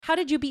How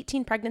did you beat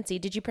teen pregnancy?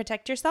 Did you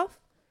protect yourself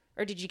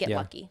or did you get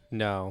lucky?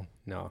 No.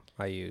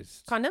 I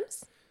used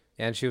Condoms?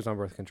 and she was on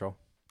birth control.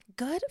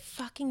 Good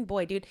fucking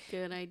boy, dude.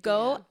 Good idea.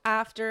 Go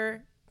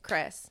after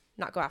Chris.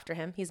 Not go after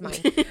him. He's mine.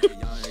 Young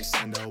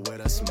extender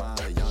with a smile.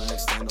 Young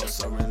extender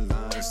serving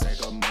lines.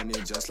 Take up money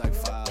just like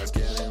files.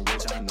 Getting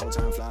rich, I know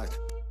time flies.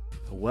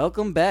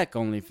 Welcome back,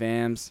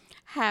 OnlyFams.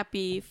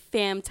 Happy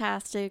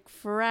Fantastic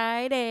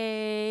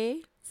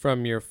Friday.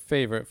 From your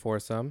favorite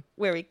foursome.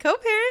 Where we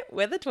co-parent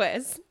with a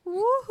twist.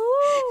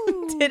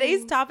 Woohoo.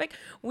 Today's topic,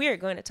 we are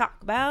going to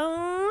talk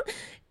about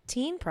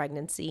teen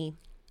pregnancy.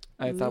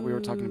 I thought we were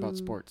talking about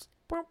sports.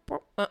 No,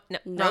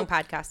 Nope. wrong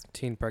podcast.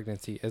 Teen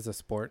pregnancy is a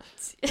sport.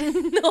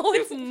 No,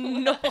 it's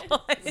not.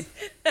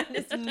 That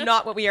is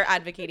not what we are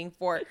advocating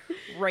for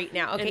right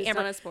now. And Okay, it's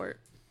Amber, not a sport.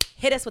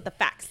 hit us with the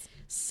facts.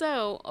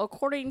 So,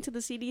 according to the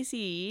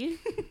CDC,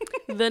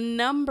 the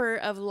number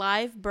of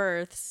live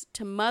births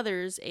to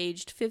mothers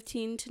aged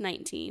 15 to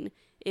 19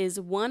 is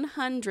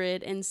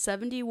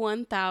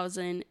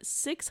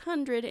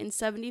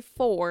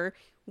 171,674,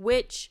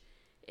 which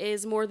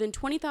is more than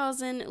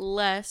 20,000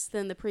 less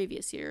than the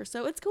previous year.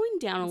 So it's going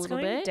down a little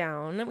bit.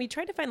 Down. We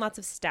tried to find lots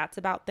of stats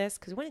about this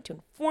because we wanted to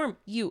inform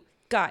you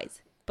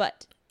guys,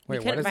 but we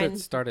Wait, why couldn't does find it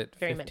start at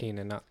very 15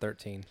 and not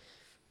 13?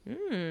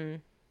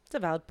 It's a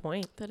valid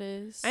point. That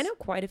is. I know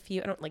quite a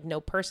few. I don't know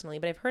personally,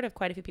 but I've heard of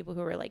quite a few people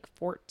who are like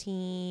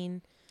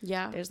 14.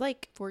 Yeah. There's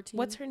like 14.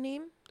 What's her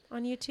name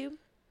on YouTube?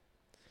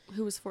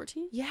 Who was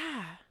 14?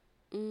 Yeah,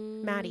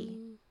 Maddie.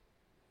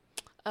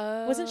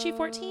 Wasn't she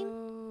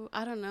 14?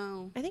 I don't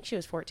know. I think she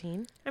was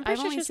 14. I'm I've pretty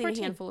sure only she was seen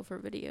 14. a handful of her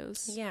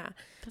videos. Yeah,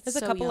 That's there's a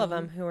so couple of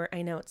young. them who are.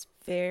 I know it's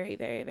very,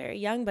 very, very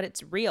young, but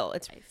it's real.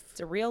 It's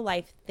a real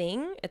life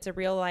thing. It's a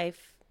real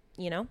life.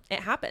 It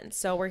happens.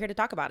 So we're here to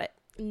talk about it.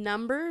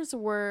 Numbers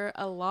were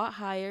a lot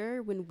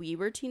higher when we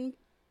were teen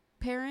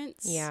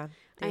parents. Yeah,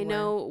 I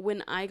know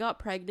when I got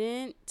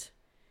pregnant,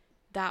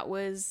 that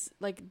was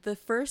like the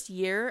first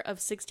year of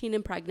 16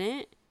 and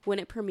pregnant when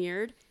it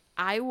premiered.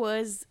 I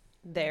was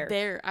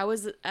there. I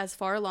was as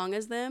far along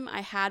as them. I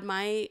had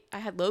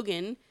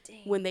Logan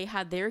when they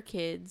had their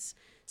kids.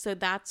 So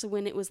that's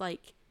when it was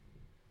like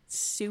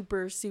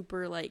super,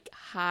 super like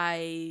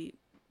high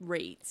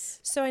rates.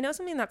 So I know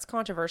something that's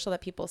controversial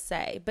that people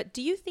say, but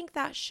do you think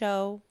that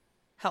show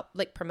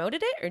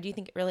promoted it, or do you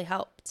think it really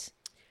helped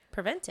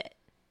prevent it?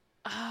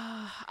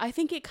 I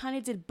think it kind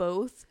of did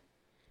both,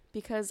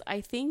 because I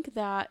think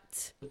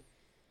that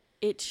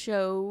it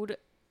showed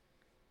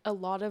a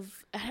lot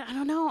of, I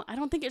don't know, I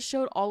don't think it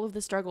showed all of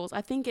the struggles.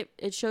 I think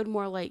it showed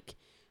more like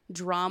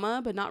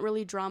drama, but not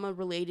really drama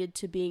related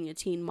to being a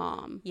teen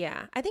mom.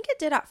 Yeah, I think it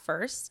did at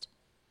first,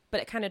 but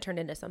it kind of turned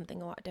into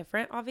something a lot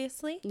different,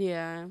 obviously.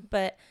 Yeah.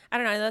 But I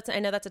don't know. I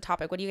know that's a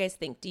topic. What do you guys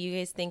think? Do you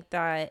guys think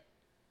that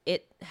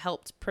it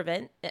helped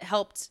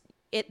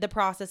the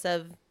process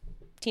of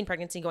teen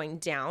pregnancy going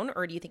down,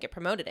 or do you think it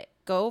promoted it?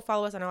 Go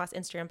follow us on our last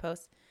Instagram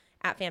post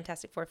at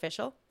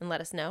Fantastic4Official and let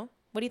us know.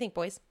 What do you think,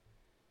 boys?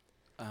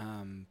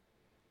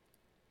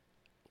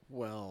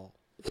 Well,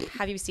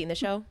 Have you seen the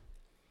show?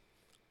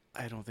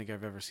 I don't think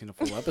I've ever seen a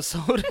full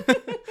episode.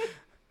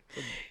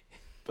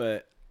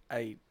 But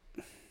I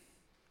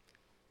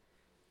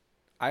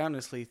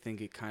honestly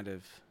think it kind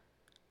of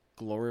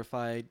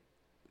glorified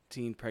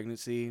teen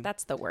pregnancy.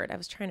 That's the word. I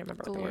was trying to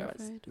remember what the word was.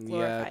 Glorified. Yeah,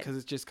 Glorified. because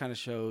it just kind of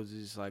shows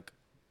it's like,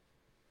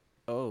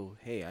 oh,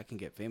 hey, I can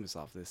get famous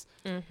off this.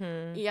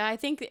 Mm-hmm. Yeah, I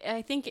think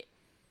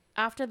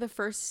after the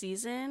first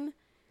season,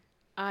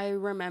 I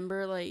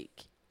remember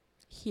like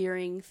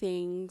hearing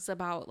things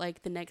about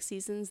like the next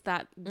seasons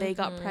that they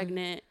got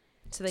pregnant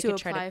So they to could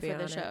try apply to be for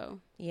the on it. show.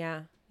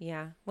 Yeah,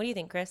 yeah. What do you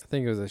think, Chris? I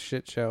think it was a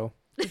shit show.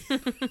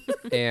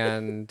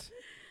 And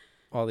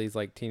all these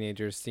like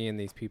teenagers seeing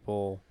these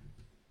people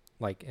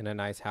like in a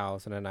nice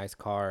house and a nice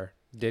car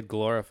did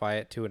glorify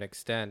it to an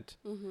extent.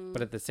 Mm-hmm.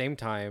 But at the same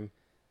time,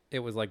 it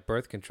was like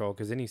birth control,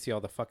 because then you see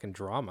all the fucking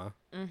drama.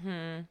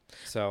 Mm-hmm.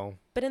 So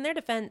But in their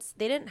defense,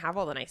 they didn't have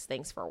all the nice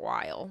things for a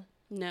while.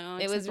 No,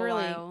 It was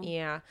really,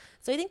 yeah.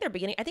 So I think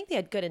I think they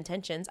had good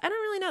intentions. I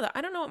don't really know that.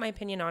 I don't know what my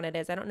opinion on it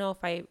is. I don't know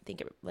if I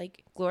think it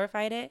like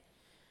glorified it.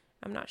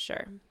 I'm not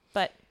sure.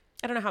 But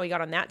I don't know how we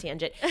got on that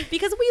tangent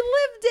because we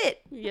lived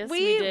it. Yes,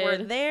 we we were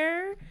did.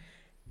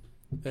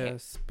 there.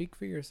 speak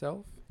for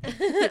yourself.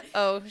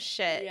 Oh,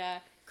 shit. Yeah.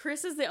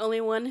 Chris is the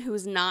only one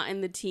who's not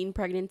in the teen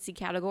pregnancy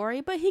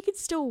category, but he could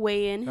still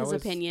weigh in That his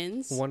was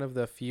opinions. One of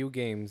the few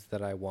games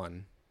that I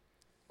won.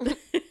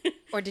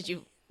 Or did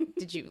you?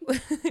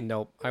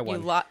 Nope, I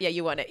won. Yeah,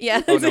 you won it.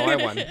 Yeah. Oh, no, I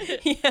won.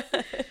 Yeah.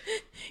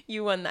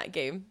 You won that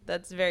game.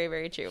 That's very,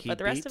 very true. He But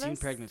the rest beat of teen us,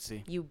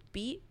 pregnancy. you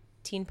beat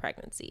teen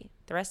pregnancy.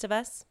 The rest of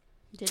us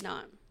Did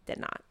not. did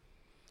not.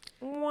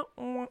 Wah,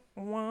 wah,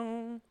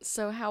 wah.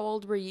 So how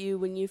old were you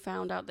when you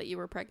found out that you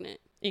were pregnant?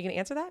 Are you gonna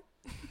answer that?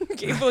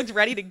 Gabe looked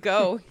ready to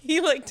go.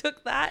 He like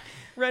took that,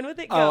 run with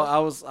it, go. Oh,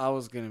 I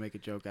was gonna make a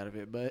joke out of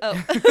it, but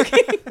Oh,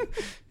 okay.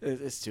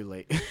 it's too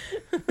late.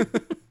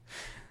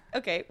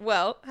 Okay.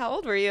 Well, how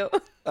old were you?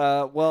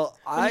 Well,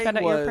 When you found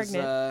out you were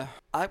pregnant.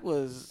 I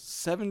was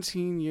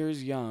 17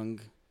 years young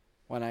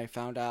when I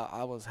found out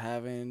I was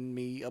having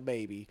me a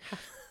baby.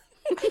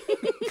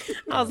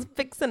 I was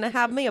fixing to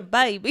have me a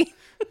baby.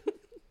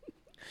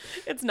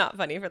 It's not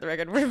funny, for the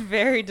record. We're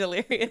very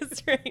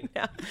delirious right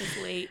now.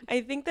 It's late.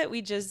 I think that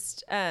we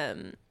just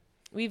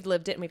we've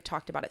lived it and we've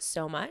talked about it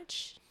so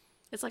much.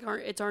 It's like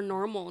it's our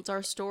normal. It's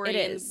our story. It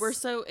is.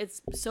 And it's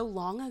so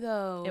long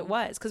ago. It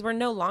was, because we're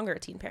no longer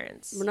teen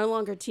parents. We're no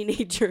longer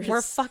teenagers.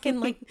 We're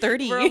fucking like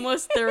 30. We're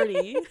almost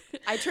 30.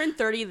 I turned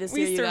 30 this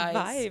year, We you guys.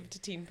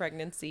 survived teen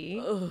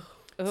pregnancy. Ugh.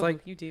 It's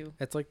like- you do.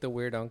 It's like the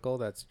weird uncle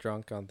that's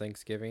drunk on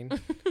Thanksgiving.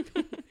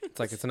 It's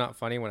like, it's not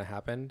funny when it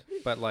happened,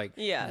 but like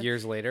Yeah.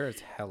 years later,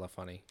 it's hella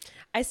funny.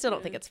 I still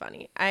don't think it's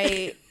funny.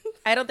 I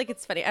don't think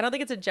it's funny. I don't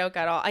think it's a joke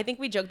at all. I think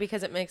we joke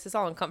because it makes us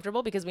all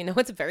uncomfortable because we know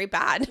it's very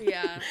bad.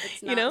 Yeah,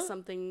 it's not You know?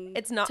 something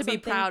It's not to be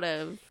something- proud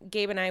of.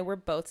 Gabe and I were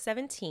both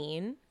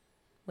 17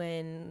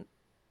 when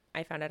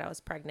I found out I was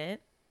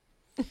pregnant.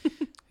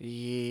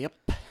 Yep.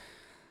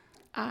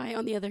 I,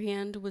 on the other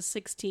hand, was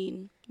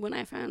 16 when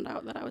I found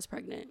out that I was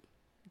pregnant.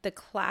 The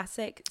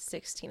classic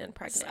 16 and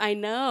pregnant. I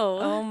know.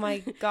 Oh my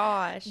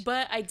gosh.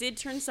 But I did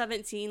turn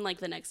 17 like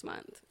the next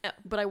month. Oh.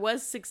 But I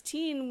was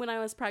 16 when I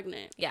was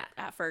pregnant. Yeah.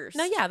 At first.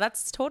 No, yeah,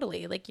 that's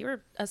totally, like, you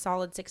were a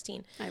solid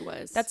 16. I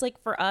was. That's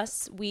like, for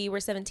us, we were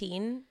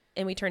 17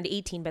 and we turned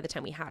 18 by the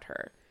time we had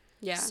her.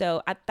 yeah.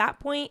 So at that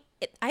point,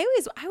 I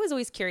was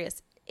always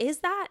curious, is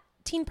that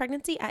teen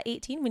pregnancy at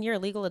 18 when you're a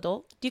legal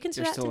adult? Do you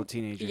consider You're that still a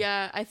teen- teenager.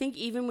 Yeah, I think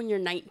even when you're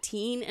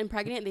 19 and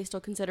pregnant, they still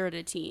consider it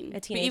a teen. A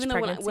But teenage even though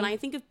pregnancy? when I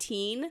think of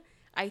teen,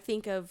 I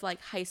think of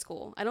like high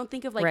school. I don't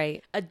think of like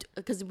Right.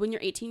 because when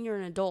you're 18, you're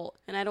an adult,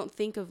 and I don't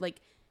think of like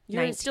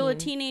you're still a 19.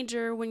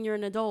 teenager when you're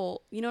an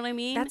adult. You know what I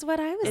mean? That's what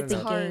I was It's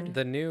thinking. hard.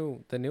 The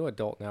new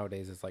adult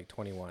nowadays is like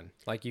 21.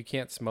 Like, you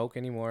can't smoke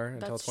anymore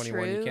until That's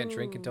 21. You can't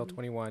drink until true.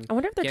 21. I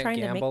wonder if they're Can't trying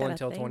to make gamble that a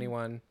until thing.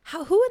 21.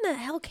 Who in the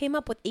hell came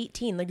up with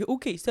 18? Like,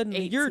 okay,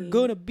 suddenly you're 18.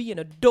 gonna be an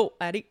adult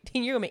at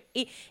 18. You're gonna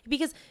be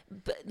because,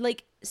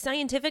 like,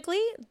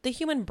 scientifically, the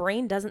human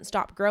brain doesn't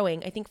stop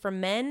growing. I think for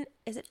men,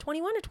 is it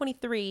 21 or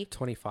 23?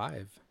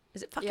 25.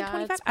 Is it fucking Yeah,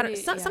 25? it's I don't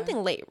pretty- know. yeah.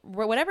 Something late,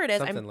 whatever it is.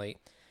 Something late.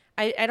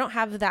 I don't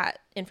have that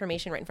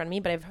information right in front of me,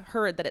 but I've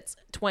heard that it's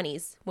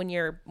 20s when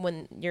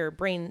your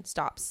brain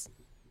stops.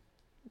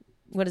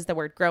 What is the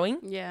word? Growing?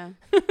 yeah.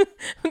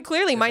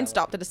 Clearly mine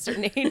stopped at a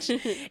certain age.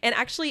 And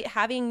actually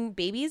having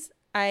babies,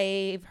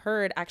 I've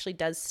heard, actually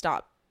does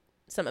stop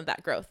some of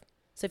that growth.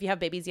 So if you have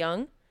babies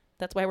young,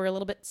 that's why we're a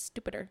little bit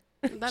stupider.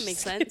 That makes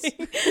sense.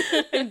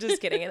 I'm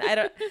just kidding.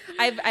 And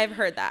I've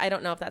heard that. I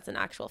don't know if that's an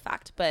actual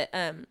fact, but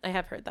I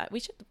have heard that. We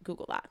should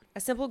Google that.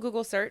 A simple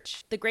Google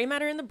search. The gray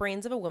matter in the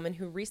brains of a woman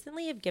who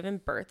recently have given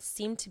birth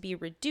seem to be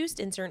reduced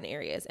in certain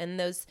areas, and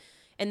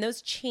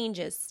those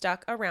changes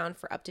stuck around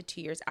for up to 2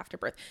 years after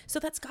birth. So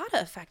that's got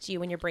to affect you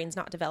when your brain's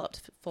not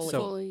developed fully.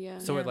 Fully, yeah.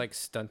 So it like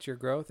stunts your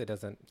growth. It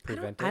doesn't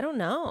prevent it. I don't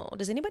know.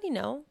 Does anybody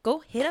know?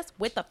 Go hit us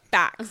with the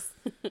facts,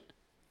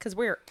 because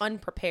we're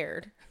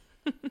unprepared.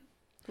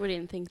 We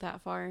didn't think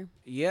that far.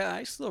 Yeah,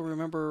 I still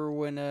remember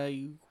when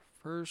you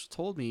first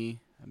told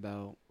me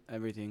about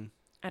everything.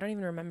 I don't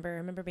even remember. I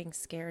remember being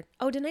scared.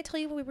 Oh, didn't I tell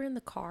you when we were in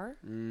the car?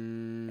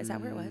 Is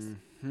that where it was?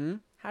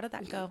 How did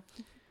that go?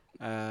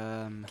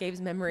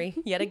 Gabe's memory.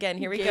 Yet again,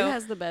 here we Gabe go.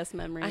 has the best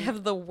memory. I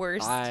have the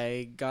worst.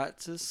 I got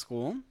to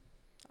school.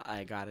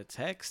 I got a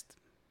text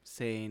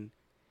saying,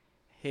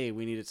 "Hey,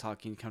 we need to talk.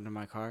 Can you come to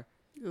my car?"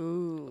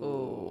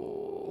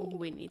 Ooh.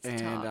 We need to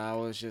And talk. I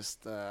was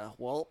just,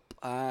 well,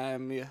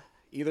 I'm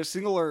either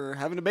single or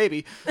having a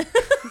baby.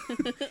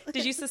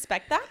 Did you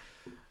suspect that?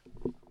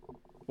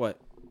 What?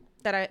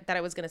 That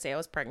I was going to say I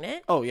was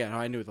pregnant? Oh, yeah, no,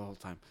 I knew the whole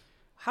time.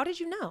 How did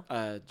you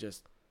know?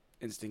 Just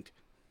instinct.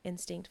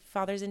 Instinct.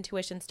 Father's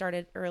intuition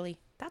started early.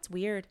 That's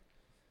weird.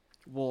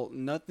 Well,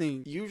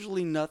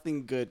 usually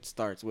nothing good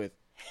starts with,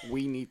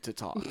 we need to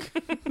talk.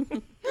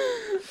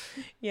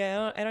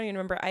 Yeah, I don't even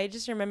remember. I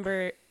just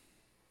remember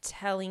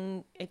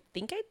I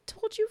think I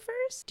told you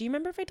first. Do you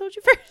remember if I told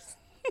you first?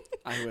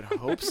 I would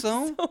hope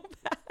so. So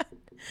bad.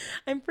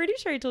 I'm pretty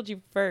sure I told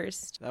you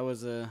first. That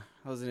was an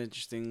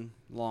interesting,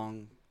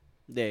 long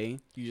day.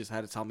 You just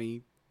had to tell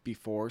me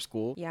before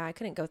school. Yeah, I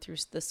couldn't go through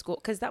the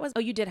school because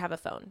you did have a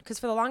phone. Because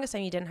for the longest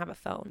time, you didn't have a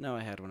phone. No,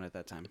 I had one at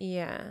that time.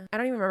 Yeah. I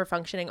don't even remember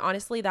functioning.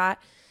 Honestly,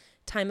 that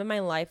time of my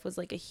life was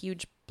like a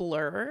huge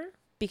blur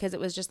because it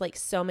was just like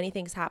so many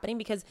things happening.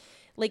 Because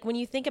like when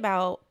you think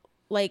about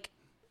like,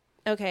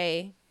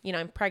 okay,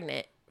 I'm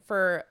pregnant.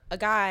 For a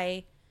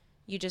guy,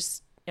 you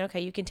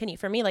continue.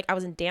 For me, like I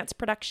was in dance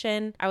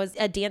production. I was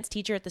a dance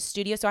teacher at the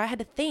studio. So I had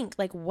to think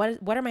like, what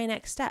are my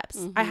next steps?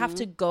 Mm-hmm. I have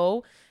to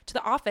go to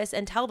the office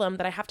and tell them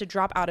that I have to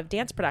drop out of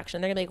dance production.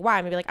 They're gonna be like, why?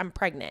 I'm gonna be like, I'm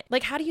pregnant.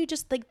 Like, how do you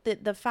just like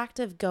the fact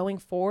of going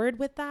forward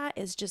with that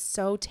is just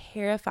so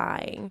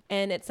terrifying.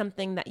 And it's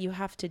something that you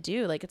have to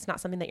do. Like, it's not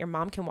something that your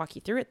mom can walk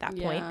you through at that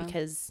point Yeah.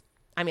 because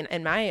I mean,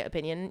 in my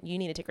opinion, you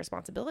need to take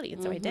responsibility.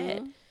 And so I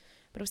did,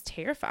 but it was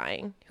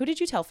terrifying. Who did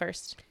you tell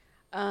first?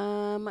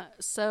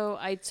 So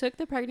I took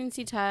the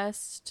pregnancy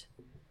test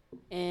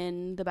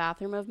in the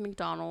bathroom of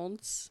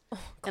McDonald's,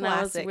 and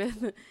classic.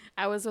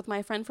 I was with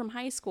my friend from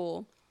high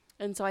school,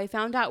 And so I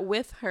found out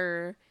with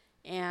her,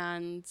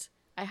 and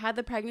I had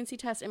the pregnancy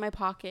test in my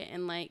pocket,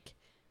 and like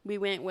we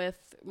went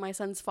with my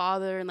son's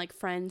father and like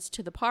friends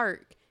to the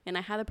park, and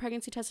I had the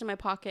pregnancy test in my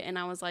pocket, and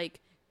I was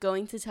like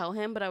going to tell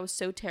him, but I was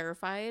so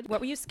terrified. What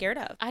were you scared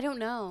of? I don't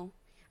know.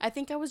 I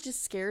think I was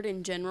just scared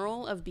in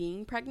general of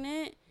being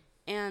pregnant.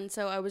 And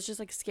so I was just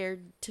like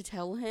scared to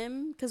tell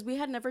him because we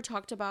had never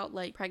talked about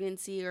like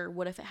pregnancy or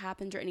what if it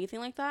happened or anything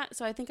like that.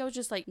 So I think I was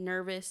just like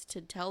nervous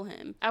to tell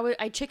him.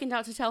 I chickened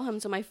out to tell him.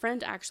 So my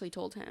friend actually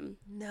told him.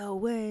 No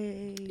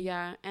way.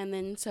 Yeah. And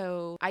then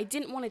so I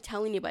didn't want to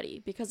tell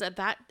anybody because at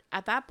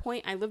that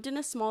point I lived in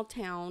a small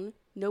town.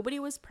 Nobody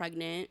was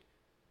pregnant.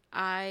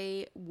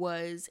 I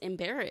was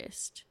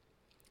embarrassed.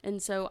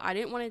 And so I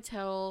didn't want to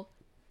tell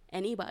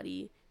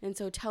anybody. And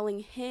so telling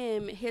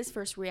him his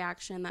first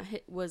reaction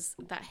was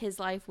that his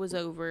life was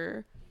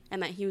over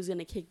and that he was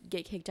going to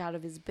get kicked out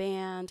of his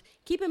band.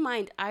 Keep in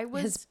mind,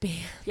 His band.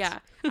 Yeah,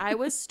 I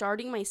was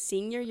starting my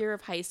senior year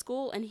of high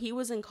school and he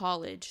was in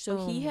college.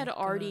 So he had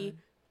already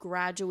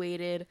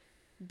graduated,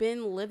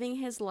 been living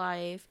his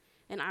life,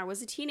 and I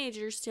was a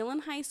teenager still in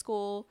high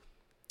school,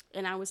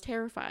 and I was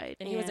terrified.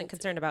 And he wasn't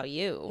concerned about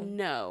you.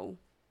 No,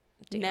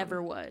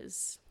 never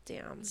was.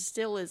 Damn.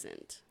 Still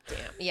isn't. Damn.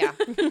 Yeah.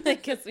 I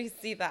guess we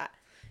see that.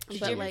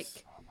 But like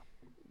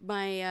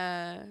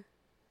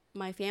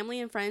my family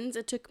and friends,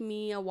 it took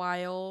me a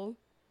while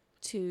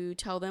to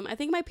tell them. I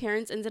think my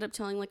parents ended up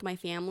telling like my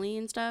family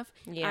and stuff.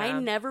 Yeah. I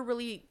never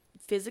really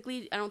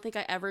physically, I don't think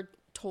I ever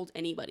told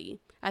anybody.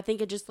 I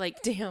think it just like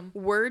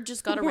word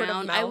just got Word of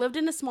around. mouth. I lived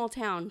in a small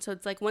town, so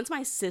it's like once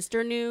my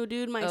sister knew,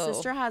 dude, my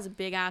sister has a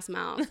big ass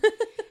mouth.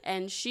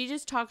 And she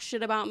just talked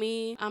shit about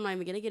me. I'm not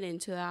even gonna get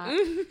into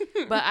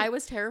that. But I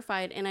was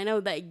terrified, and I know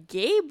that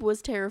Gabe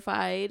was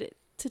terrified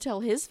to tell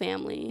his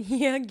family.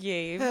 Yeah,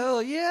 Gabe.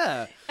 Hell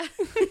yeah.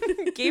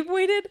 Gabe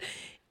waited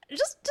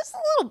just a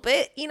little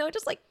bit, you know,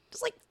 just like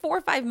 4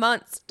 or 5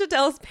 months to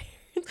tell his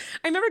parents.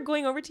 I remember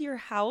going over to your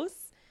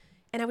house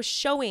and I was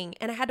showing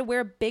and I had to wear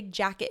a big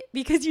jacket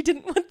because you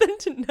didn't want them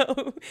to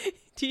know.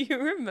 Do you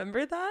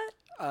remember that?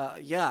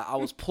 Yeah, I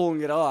was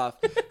pulling it off.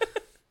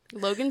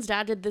 Logan's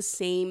dad did the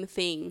same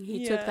thing.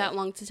 He took Yeah. that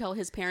long to tell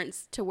his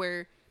parents, to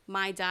where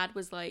my dad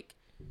was like,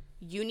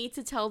 you need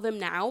to tell them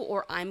now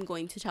or I'm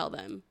going to tell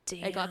them.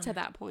 It got to Damn.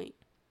 that point.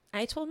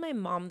 I told my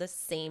mom the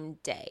same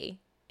day.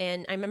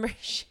 And I remember,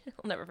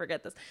 I'll never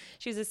forget this.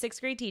 She was a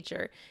 6th grade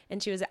teacher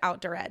and she was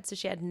outdoor ed. So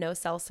she had no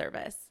cell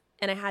service.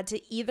 And I had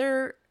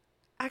to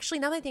actually,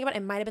 now that I think about it,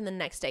 it might have been the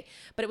next day.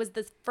 But it was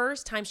the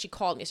first time she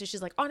called me. So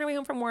she's like on her way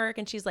home from work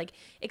and she's like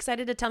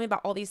excited to tell me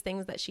about all these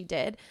things that she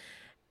did.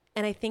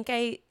 And I think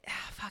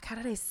how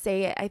did I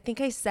say it? I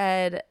think I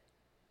said,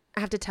 I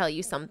have to tell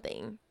you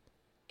something.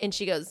 And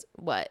she goes,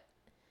 what?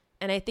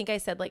 And I think I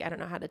said, like, I don't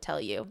know how to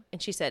tell you.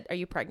 And she said, are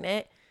you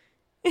pregnant?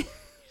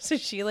 So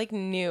she like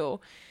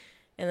knew.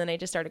 And then I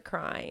just started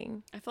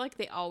crying. I feel like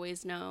they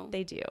always know.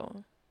 They do.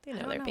 They I know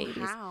don't their know babies.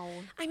 how.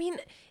 I mean,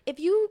 if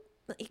you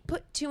like,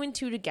 put 2 and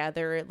 2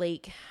 together,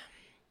 like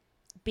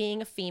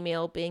being a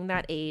female, being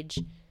that age,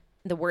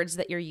 the words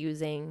that you're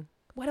using,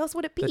 what else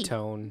would it be? The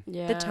tone.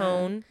 Yeah. The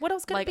tone. What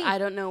else could Like, it be? I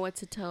don't know what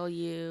to tell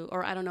you,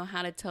 or I don't know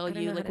how to tell I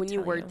don't you. know Like how to when you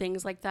tell word you.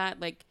 things like that,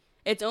 like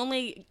it's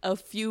only a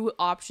few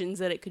options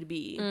that it could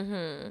be.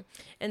 Mm-hmm.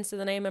 And so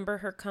then I remember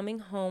her coming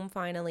home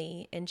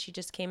finally, and she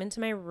just came into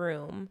my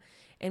room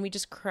and we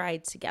just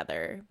cried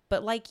together.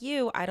 But like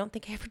you, I don't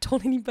think I ever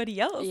told anybody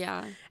else.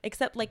 Yeah.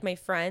 Except like my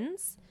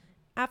friends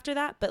after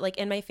that. But like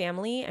in my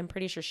family, I'm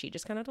pretty sure she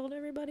just kind of told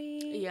everybody.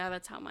 Yeah,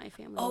 that's how my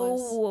family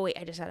was. Oh, wait,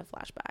 I just had a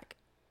flashback.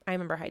 I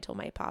remember how I told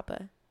my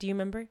papa. Do you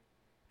remember?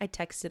 I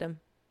texted him.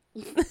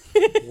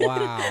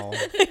 Wow.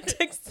 I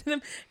texted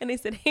him and I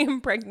said, hey,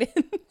 I'm pregnant.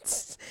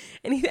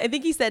 And I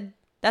think he said,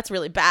 that's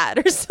really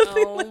bad or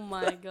something. Oh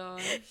my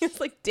gosh. It's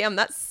like, damn,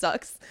 that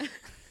sucks.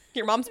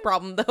 Your mom's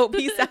problem though.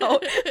 Peace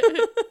out.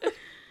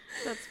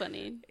 That's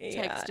funny.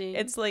 Yeah, Texting.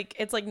 it's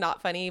like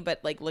not funny,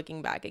 but like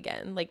looking back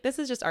again, like this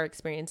is just our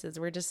experiences.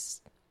 We're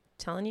just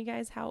telling you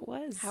guys how it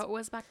was. how it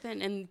was back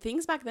then. And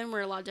things back then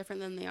were a lot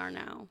different than they are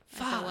now.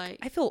 Fuck, I feel like.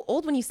 I feel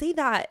old when you say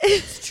that.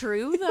 It's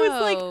true though.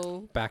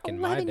 was like Back in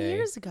my 11 day.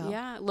 years ago.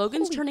 Yeah.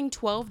 Logan's Holy turning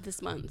 12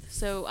 this month.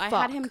 So I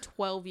fuck. had him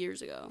 12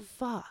 years ago.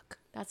 Fuck.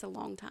 That's a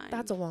long time.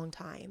 That's a long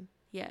time.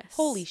 Yes.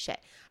 Holy shit.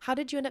 How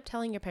did you end up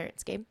telling your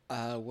parents, Gabe?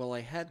 Well,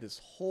 I had this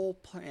whole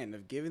plan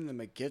of giving them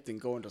a gift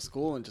and going to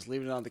school and just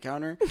leaving it on the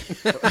counter.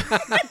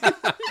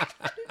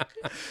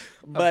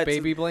 A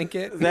baby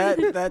blanket.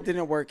 that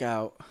didn't work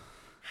out.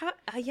 How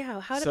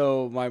did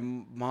So my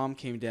mom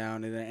came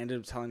down, and I ended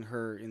up telling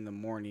her in the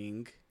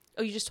morning.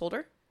 Oh, you just told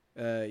her?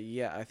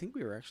 Yeah, I think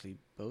we were actually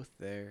both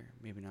there.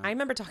 Maybe not. I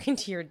remember talking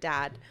to your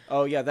dad.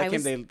 Oh yeah, I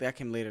that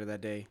came later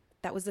that day.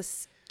 That was the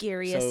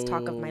scariest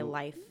talk of my So,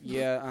 life.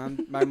 Yeah,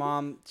 my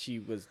mom, she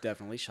was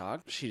definitely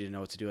shocked. She didn't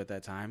know what to do at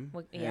that time.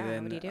 Well, yeah,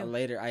 and what do you do?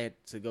 Later, I had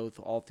to go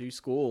all through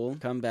school,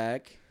 come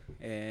back,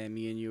 and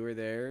me and you were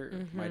there.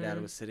 My dad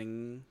Mhm. was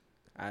sitting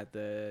at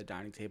the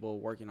dining table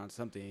working on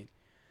something,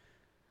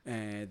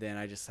 and then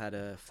I just had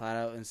to flat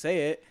out and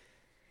say it.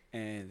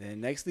 And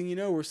then next thing you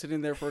know, we're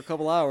sitting there for a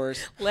couple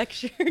hours.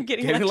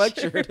 Getting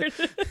lectured.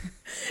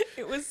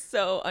 It was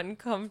so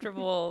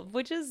uncomfortable,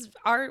 which is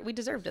we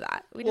deserved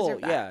that. We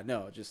deserved that. Yeah,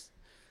 no, just.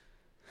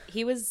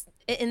 He was,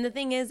 and the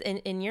thing is,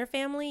 in your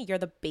family, you're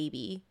the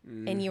baby,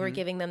 and you were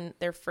giving them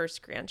their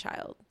first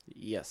grandchild.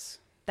 Yes.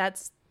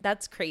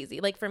 That's crazy.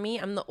 Like for me,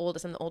 I'm the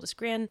oldest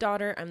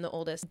granddaughter. I'm the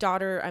oldest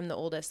daughter. I'm the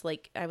oldest,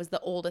 like I was the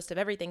oldest of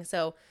everything.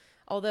 So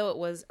although it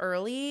was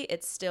early,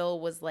 it still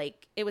was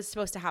like, it was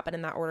supposed to happen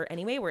in that order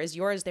anyway. Whereas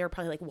yours, they were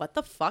probably like, what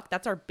the fuck?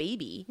 That's our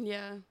baby.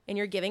 Yeah. And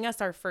you're giving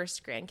us our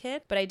first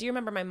grandkid. But I do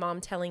remember my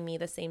mom telling me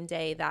the same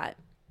day that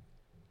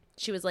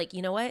she was like,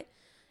 you know what?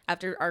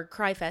 After our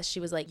Cry Fest, she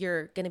was like,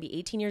 you're going to be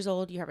 18 years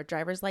old. You have a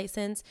driver's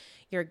license.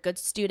 You're a good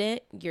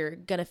student. You're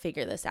going to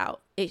figure this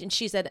out. And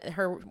she said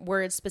her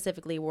words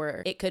specifically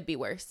were, it could be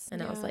worse.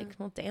 And I was like,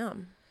 well,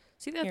 damn.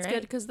 See, that's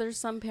good because there's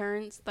some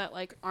parents that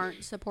like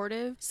aren't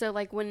supportive. So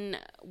like when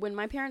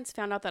my parents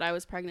found out that I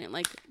was pregnant,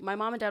 like my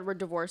mom and dad were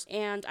divorced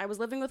and I was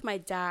living with my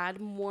dad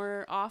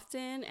more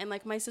often. And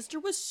like my sister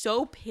was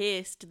so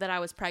pissed that I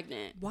was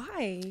pregnant.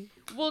 Why?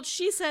 Well,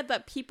 she said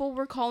that people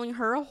were calling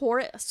her a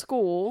whore at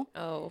school.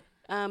 Oh.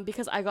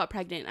 Because I got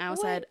pregnant. And I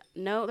said,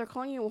 no, they're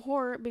calling you a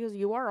whore because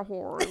you are a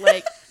whore.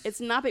 Like, it's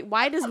not big.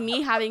 Why does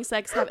me having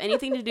sex have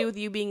anything to do with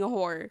you being a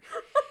whore?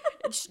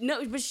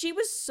 No, but she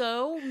was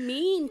so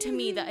mean to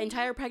me the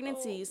entire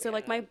pregnancy. So,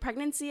 like, my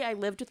pregnancy, I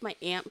lived with my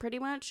aunt pretty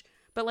much.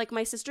 But, like,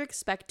 my sister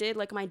expected,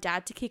 like, my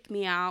dad to kick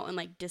me out and,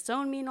 like,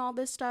 disown me and all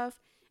this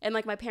stuff. And,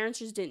 like, my parents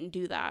just didn't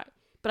do that.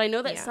 But I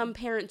know that some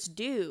parents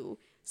do.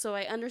 So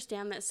I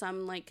understand that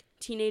some, like,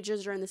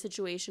 teenagers are in the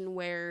situation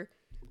where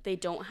they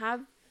don't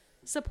have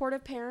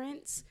supportive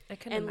parents. I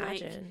can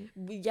imagine.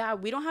 Like,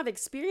 we don't have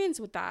experience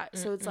with that.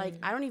 So it's like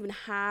I don't even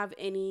have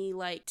any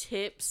like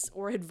tips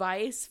or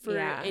advice for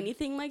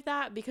anything like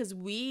that because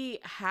we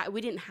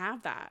didn't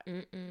have that.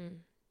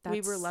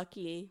 We were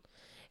lucky.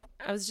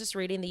 I was just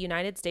reading the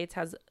United States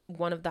has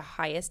one of the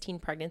highest teen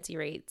pregnancy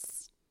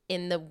rates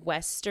in the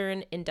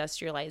Western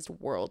industrialized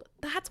world.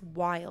 That's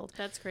wild.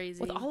 That's crazy.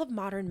 With all of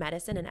modern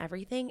medicine and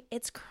everything,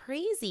 it's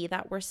crazy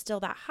that we're still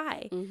that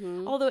high.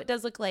 Although it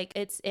does look like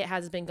it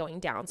has been going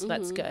down, so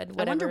that's good.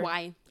 Whatever. I wonder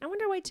why. I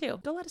wonder why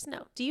too. Go let us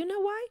know. Do you know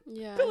why?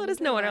 Yeah. Go let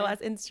us know on our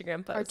last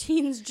Instagram post. Our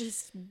teens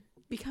just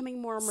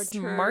becoming more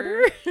mature.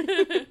 Smarter?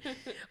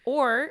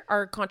 Or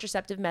are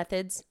contraceptive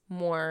methods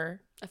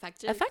more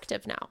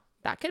effective now?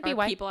 That could be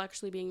why people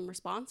actually being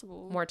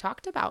responsible. More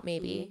talked about,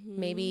 maybe.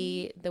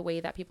 Maybe the way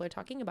that people are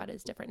talking about it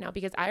is different now.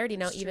 Because I already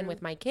know, even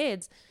with my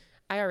kids,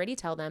 I already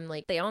tell them,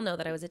 like, they all know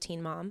that I was a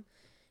teen mom.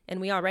 And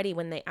we already,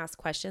 when they ask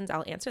questions,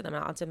 I'll answer them.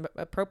 I'll answer them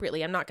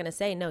appropriately. I'm not going to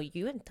say, no,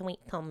 you have to wait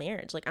till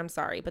marriage. Like, I'm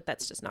sorry, but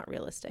that's just not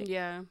realistic.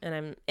 Yeah.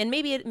 And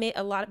maybe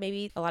a lot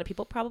of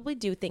people probably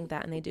do think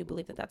that, and they do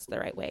believe that that's the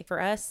right way. For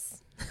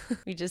us,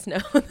 we just know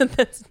that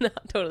that's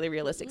not totally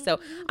realistic. So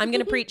I'm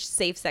going to preach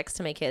safe sex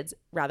to my kids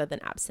rather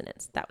than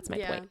abstinence. That was my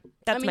point.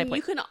 That's my point.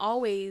 You can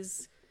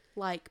always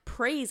like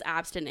praise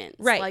abstinence.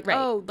 Right. Like,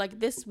 oh, like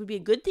this would be a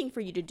good thing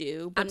for you to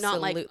do, but not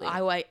like,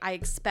 I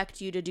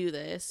expect you to do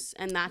this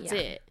and that's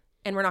it.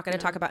 And we're not going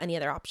to talk about any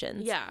other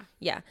options. Yeah.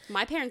 Yeah.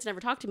 My parents never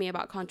talked to me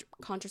about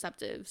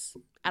contraceptives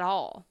at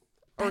all.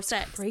 Or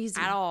sex crazy.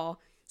 At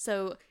all.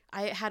 So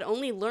I had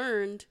only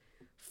learned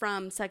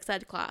from sex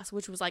ed class,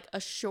 which was like a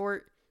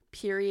short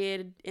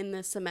period in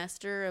the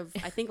semester of,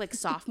 I think, like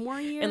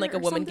sophomore year. And like a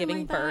woman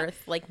giving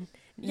birth. Like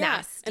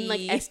nasty. And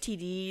like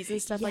STDs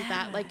and stuff like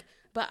that. Like,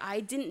 but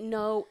I didn't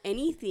know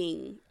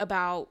anything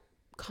about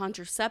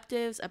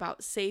contraceptives,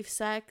 about safe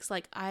sex.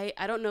 Like, I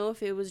don't know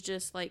if it was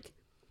just like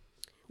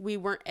we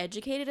weren't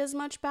educated as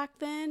much back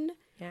then,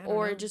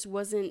 or it just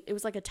wasn't. It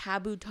was like a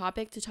taboo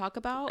topic to talk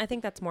about. I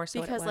think that's more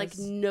so because like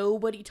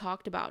nobody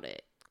talked about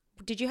it.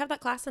 Did you have that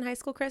class in high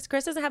school, Chris?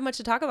 Chris doesn't have much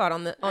to talk about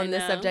on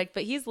this subject,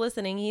 but he's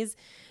listening.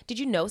 Did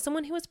you know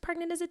someone who was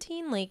pregnant as a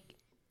teen? Like,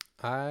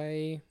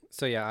 I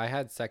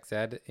had sex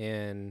ed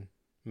in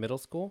middle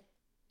school.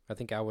 I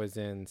think I was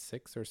in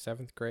 6th or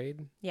 7th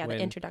grade. Yeah, the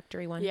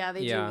introductory one. Yeah,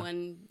 they do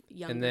one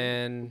younger. And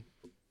then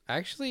I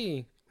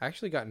actually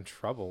got in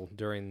trouble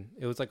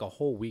it was like a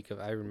whole week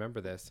I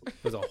remember this. It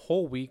was a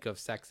whole week of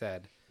sex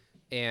ed,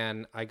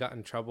 and I got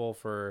in trouble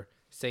for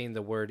saying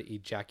the word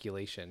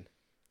ejaculation.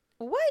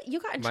 What? You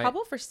got in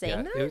trouble for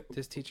saying that?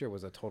 This teacher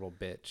was a total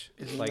bitch.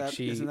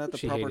 Isn't that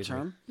the proper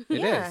term?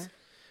 It is.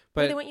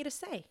 But what do they want you to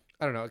say?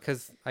 I don't know,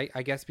 because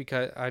I guess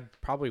because I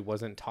probably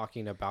wasn't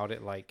talking about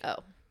it like...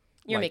 Oh,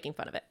 you're making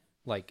fun of it.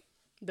 Like...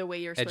 The way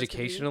you're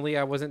educationally,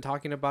 I wasn't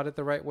talking about it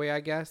the right way, I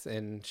guess.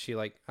 And she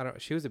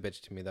she was a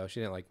bitch to me, though. She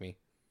didn't like me.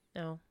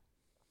 No.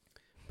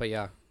 But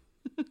yeah,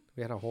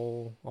 we had a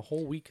whole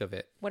week of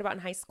it. What about in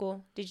high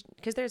school?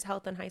 Because there's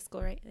health in high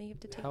school, right? That you have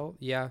to take. Health,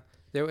 yeah.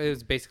 It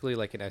was basically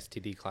like an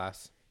STD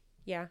class.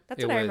 Yeah,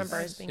 that's what I remember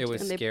as being. It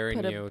was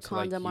scaring you to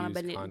like use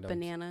condoms.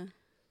 Banana.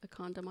 A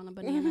condom on a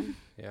banana.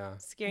 Yeah.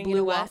 Scaring Blue you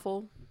to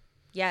waffle.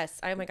 Yes.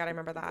 Oh my God, I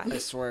remember that. I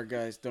swear,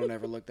 guys, don't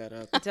ever look that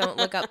up. Don't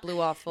look up blue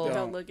waffle.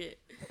 Don't look it.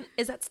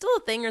 Is that still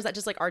a thing, or is that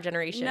just like our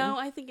generation? No,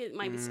 I think it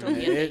might still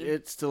be a thing.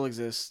 It still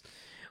exists,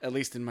 at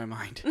least in my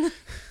mind.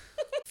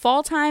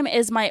 Fall time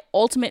is my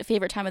ultimate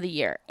favorite time of the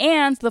year,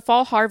 and the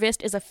fall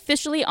harvest is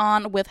officially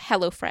on with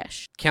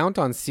HelloFresh. Count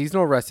on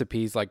seasonal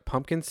recipes like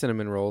pumpkin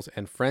cinnamon rolls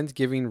and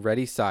Friendsgiving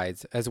ready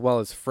sides, as well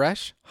as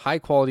fresh,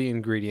 high-quality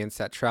ingredients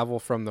that travel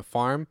from the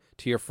farm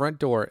to your front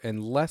door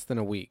in less than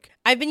a week.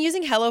 I've been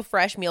using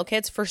HelloFresh meal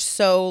kits for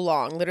so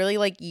long, literally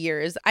like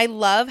years. I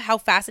love how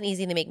fast and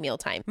easy they make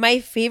mealtime.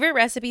 My favorite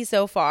recipe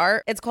so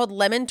far, it's called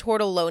lemon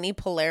tortelloni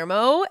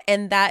Palermo,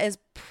 and that is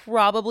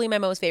probably my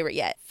most favorite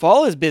yet.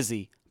 Fall is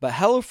busy, but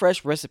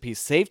HelloFresh recipes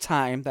save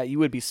time that you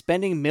would be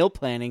spending meal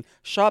planning,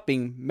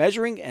 shopping,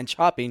 measuring, and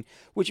chopping,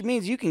 which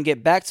means you can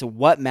get back to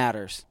what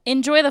matters.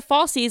 Enjoy the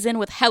fall season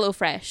with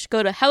HelloFresh.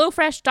 Go to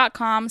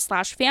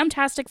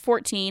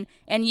HelloFresh.com/Fantastic14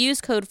 and use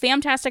code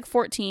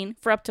Fantastic14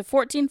 for up to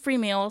 14 free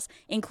meals,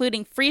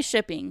 including free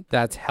shipping.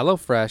 That's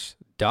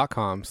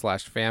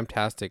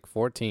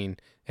HelloFresh.com/Fantastic14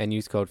 and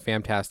use code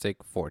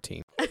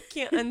Fantastic14. I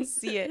can't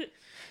unsee it.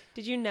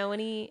 Did you know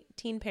any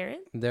teen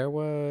parents? There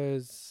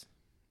was,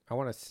 I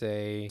want to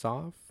say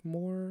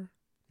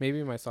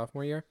maybe my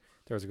sophomore year,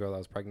 there was a girl that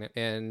was pregnant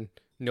and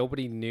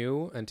nobody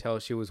knew until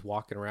she was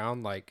walking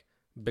around like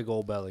big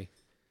old belly.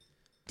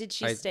 Did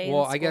she stay in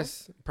Well, school? I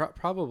guess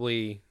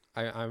probably,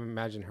 I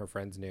imagine her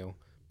friends knew,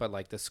 but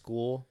like the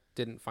school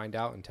didn't find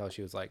out until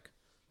she was like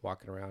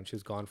walking around. She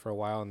was gone for a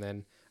while, and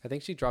then I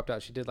think she dropped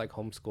out. She did like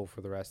homeschool for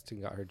the rest and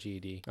got her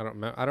GED. I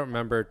don't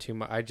remember too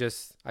much. I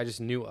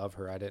just knew of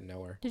her. I didn't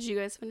know her. Did you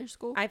guys finish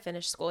school? I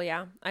finished school,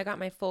 yeah. I got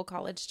my full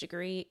college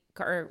degree.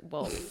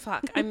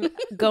 I'm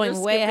going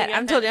way ahead.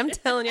 I'm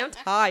telling you, I'm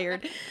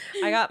tired.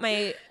 I got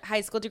my high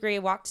school degree,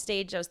 walked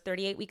stage. I was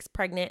 38 weeks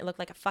pregnant. It looked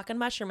like a fucking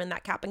mushroom in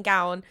that cap and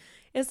gown.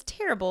 It was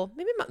terrible.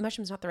 Maybe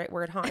mushroom's not the right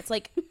word, huh? It's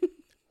like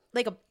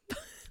a...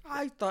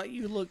 I thought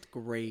you looked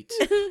great.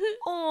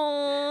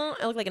 Oh,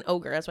 I look like an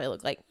ogre. That's what I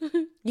look like.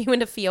 You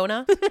into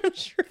Fiona?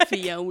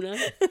 Fiona.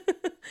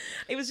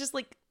 It was just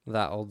like...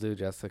 That'll do,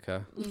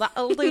 Jessica.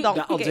 That'll do,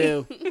 That'll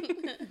do.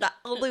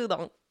 That'll do,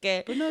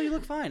 donkey. But no, you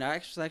look fine. I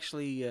was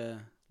actually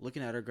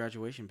looking at our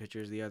graduation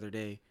pictures the other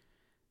day.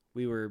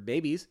 We were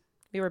babies.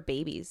 We were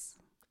babies.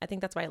 I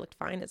think that's why I looked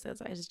fine. It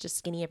says I was just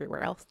skinny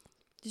everywhere else.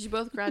 Did you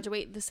both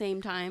graduate at the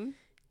same time?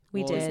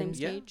 We Well, did. Same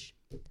Yeah. stage?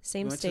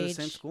 Same We went stage. to the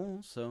same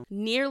school, so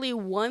Nearly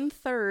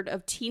 1/3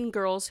 of teen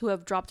girls who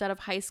have dropped out of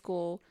high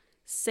school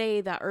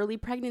say that early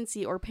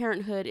pregnancy or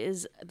parenthood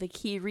is the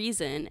key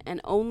reason,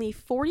 and only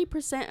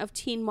 40% of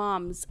teen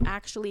moms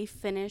actually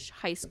finish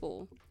high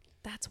school.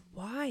 That's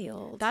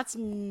wild. That's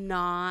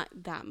not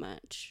that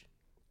much.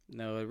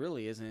 no, it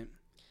really isn't.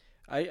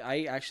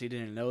 I actually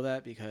didn't know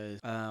that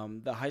because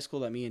the high school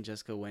that me and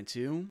Jessica went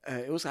to,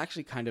 it was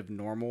actually kind of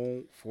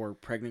normal for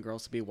pregnant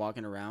girls to be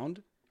walking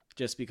around.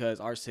 Just because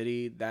our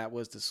city, that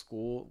was the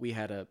school, we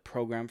had a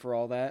program for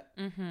all that.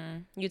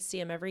 Mm-hmm. You'd see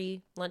them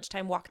every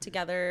lunchtime walk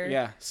together.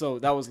 Yeah, so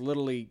that was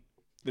literally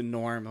the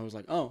norm. I was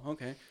like, oh,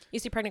 okay. You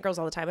see pregnant girls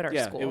all the time at our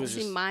Yeah, school. it was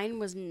See, just- mine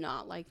was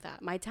not like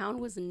that. My town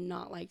was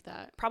not like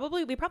that.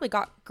 We probably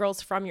got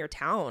girls from your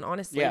town,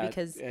 honestly, Yeah,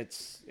 because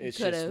it's Could've.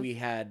 just we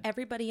had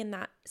everybody in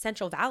that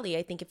Central Valley,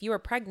 I think if you were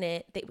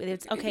pregnant,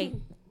 it's okay.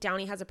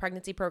 Downey has a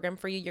pregnancy program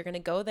for you. You're going to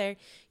go there.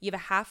 You have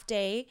a half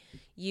day.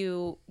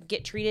 You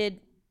get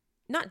treated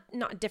not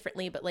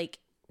differently, but like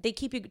they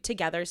keep you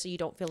together so you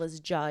don't feel as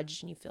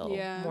judged and you feel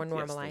more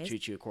normalized. Yes, they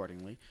treat you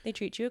accordingly. They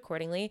treat you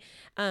accordingly.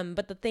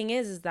 But the thing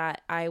is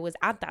that I was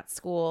at that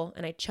school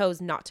and I chose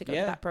not to go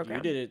to that program.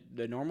 You did it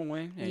the normal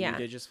way, and Yeah. you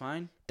did just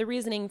fine. The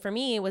reasoning for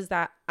me was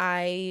that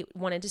I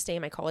wanted to stay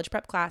in my college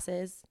prep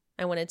classes.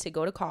 I wanted to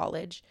go to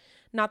college.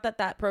 Not that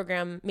that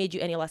program made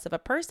you any less of a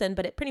person,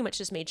 but it pretty much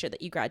just made sure that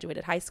you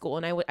graduated high school.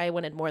 And I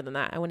wanted more than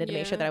that. I wanted to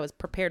make sure that I was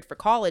prepared for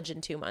college in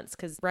 2 months,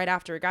 because right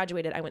after I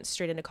graduated, I went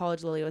straight into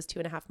college. Lily was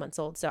 2.5 months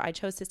old. So I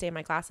chose to stay in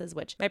my classes,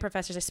 which my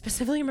professors, I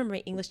specifically remember my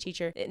English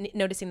teacher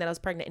noticing that I was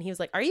pregnant. And he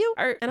was like, "Are you?"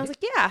 And I was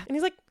like, "Yeah." And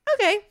he's like,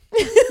 "Okay."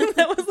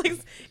 That was like,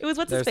 it was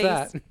what's his face.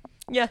 That.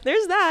 Yeah,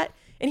 there's that.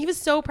 And he was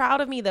so proud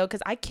of me though,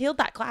 because I killed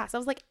that class. I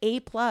was like A+.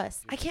 I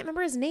can't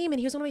remember his name, and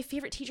he was one of my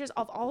favorite teachers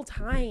of all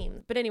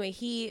time. But anyway,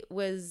 he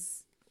was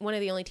one of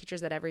the only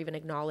teachers that ever even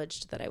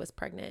acknowledged that I was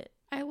pregnant.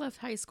 I left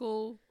high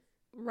school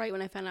right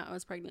when I found out I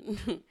was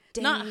pregnant.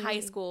 Not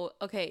high school.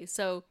 Okay,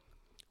 so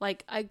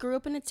like I grew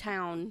up in a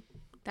town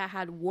that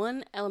had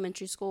one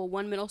elementary school,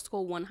 one middle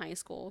school, one high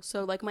school.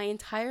 So like my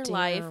entire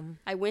life,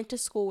 I went to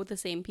school with the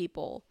same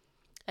people.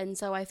 And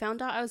so I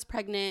found out I was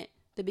pregnant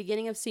the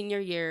beginning of senior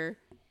year.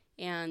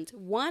 And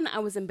I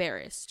was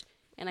embarrassed.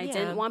 And I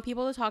didn't want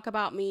people to talk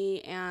about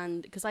me.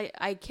 And because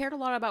I cared a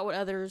lot about what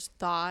others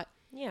thought.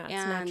 Yeah, it's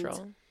And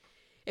natural.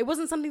 It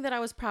wasn't something that I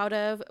was proud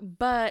of,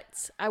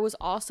 but I was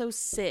also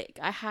sick.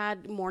 I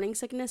had morning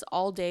sickness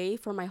all day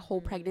for my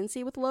whole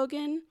pregnancy with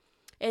Logan.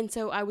 And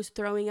so I was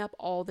throwing up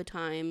all the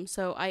time.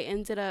 So I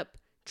ended up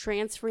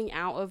transferring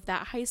out of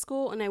that high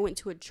school, and I went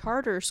to a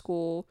charter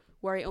school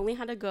where I only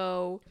had to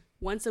go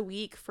once a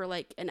week for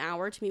like an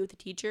hour to meet with the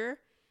teacher.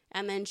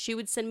 And then she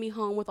would send me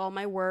home with all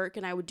my work,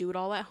 and I would do it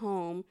all at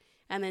home.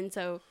 And then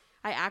so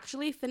I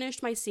actually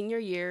finished my senior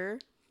year.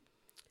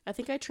 I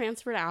think I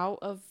transferred out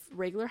of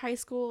regular high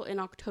school in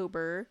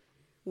October.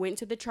 went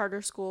to the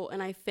charter school,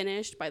 and I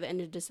finished by the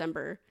end of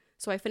December.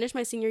 So I finished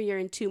my senior year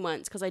in 2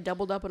 months because I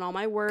doubled up on all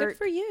my work. Good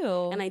for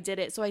you. And I did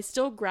it. So I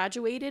still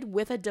graduated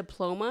with a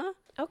diploma.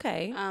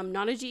 Okay.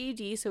 Not a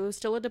GED, so it was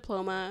still a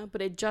diploma,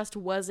 but it just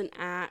wasn't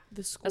at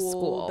the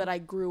school that I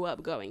grew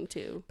up going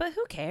to. But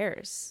who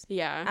cares?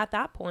 Yeah. At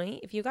that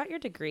point, if you got your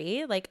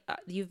degree, like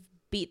you've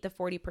beat the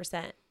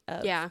 40%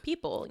 of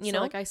people, you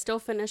know? Like I still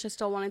finished. I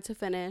still wanted to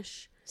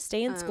finish.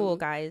 Stay in school,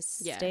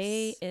 guys. yes.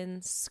 Stay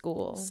in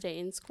school. Stay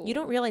in school. You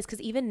don't realize,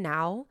 because even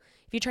now,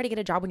 if you try to get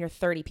a job when you're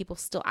 30, people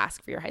still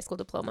ask for your high school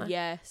diploma.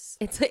 Yes.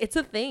 It's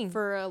a thing.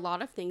 For a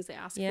lot of things, they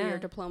ask for your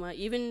diploma.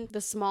 Even the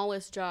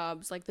smallest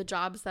jobs, like the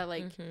jobs that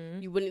like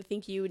you wouldn't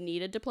think you would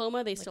need a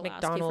diploma, they still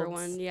ask you for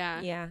one.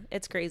 Yeah. Yeah.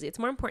 It's crazy. It's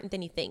more important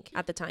than you think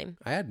at the time.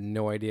 I had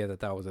no idea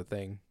that was a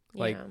thing.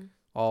 Like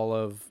all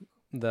of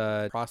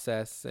the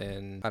process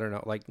and I don't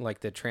know, like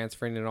the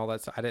transferring and all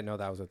that stuff. I didn't know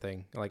that was a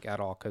thing, like at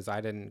all, because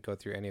I didn't go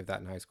through any of that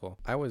in high school.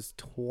 I was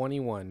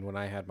 21 when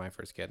I had my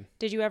first kid.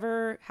 Did you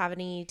ever have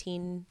any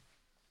teen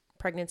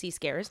pregnancy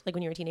scares, like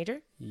when you were a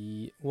teenager?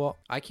 Well,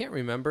 I can't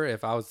remember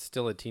if I was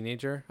still a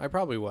teenager. I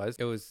probably was.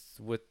 It was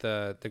with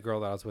the girl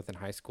that I was with in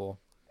high school.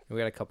 We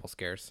had a couple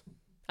scares.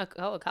 A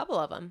couple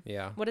of them.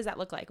 Yeah. What does that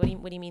look like? What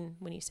do you mean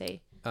when you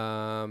say?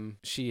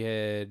 She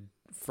had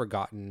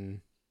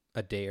forgotten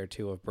a day or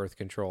two of birth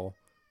control,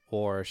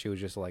 or she was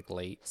just like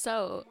late.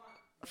 So,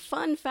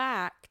 fun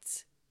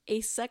fact.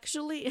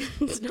 Asexually,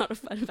 it's not a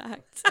fun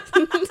fact.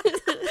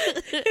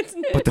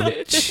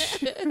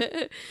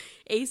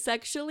 A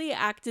sexually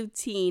active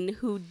teen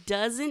who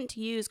doesn't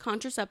use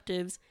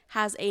contraceptives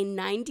has a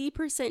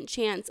 90%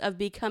 chance of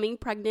becoming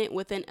pregnant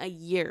within a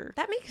year.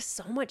 That makes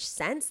so much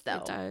sense, though.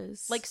 It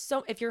does. Like,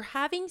 so if you're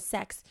having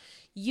sex,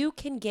 you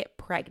can get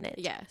pregnant.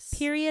 Yes.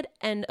 Period.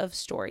 End of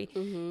story.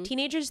 Mm-hmm.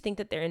 Teenagers think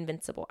that they're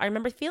invincible. I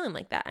remember feeling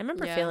like that. I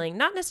remember feeling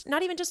not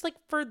even just like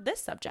for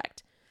this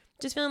subject,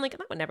 just feeling like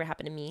that would never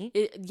happen to me.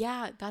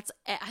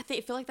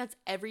 I feel like that's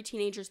every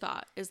teenager's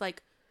thought is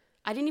like,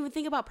 I didn't even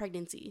think about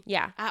pregnancy.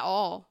 Yeah. At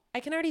all. I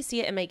can already see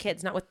it in my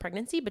kids, not with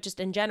pregnancy, but just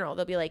in general.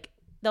 They'll be like,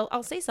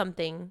 I'll say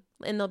something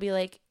and they'll be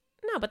like,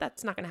 no, but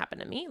that's not going to happen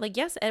to me. Like,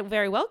 yes, it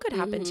very well could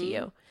happen to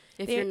you.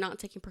 If you're not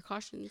taking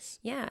precautions.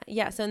 Yeah.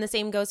 Yeah. So, and the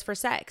same goes for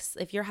sex.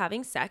 If you're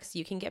having sex,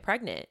 you can get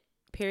pregnant.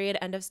 Period.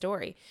 End of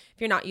story.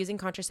 If you're not using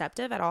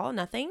contraceptive at all,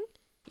 nothing,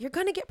 you're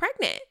going to get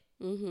pregnant.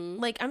 Mm-hmm.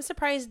 Like, I'm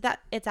surprised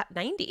that it's at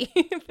 90.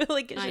 I feel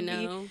like it should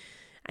be.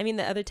 I mean,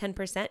 the other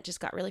 10% just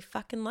got really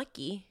fucking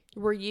lucky.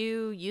 Were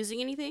you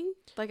using anything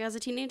like as a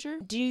teenager?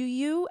 Do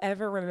you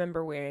ever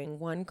remember wearing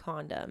one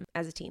condom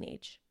as a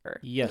teenager?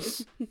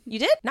 Yes. You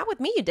did? Not with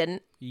me, you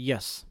didn't.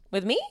 Yes.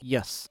 With me?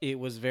 Yes. It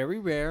was very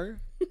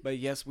rare, but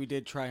yes, we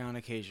did try on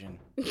occasion.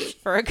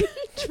 For a good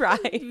try.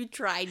 You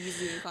tried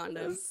using a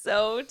condom.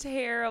 So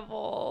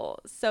terrible.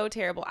 So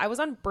terrible. I was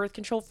on birth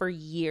control for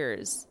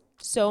years.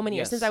 So many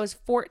years. Since I was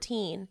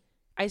 14,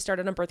 I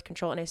started on birth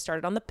control and I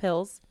started on the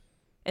pills.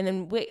 And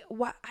then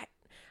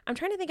I'm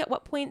trying to think at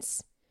what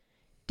points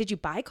did you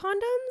buy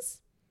condoms?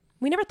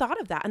 We never thought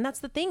of that. And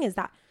that's the thing, is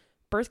that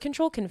birth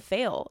control can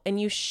fail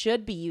and you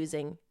should be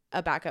using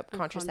a backup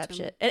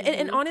contraception.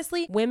 And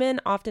honestly, women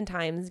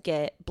oftentimes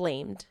get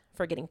blamed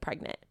for getting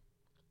pregnant.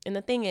 And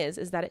the thing is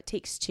that it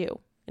takes two.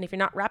 And if you're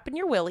not wrapping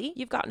your willy,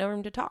 you've got no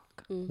room to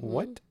talk. Mm-hmm.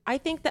 What? I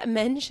think that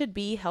men should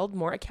be held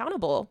more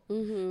accountable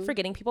for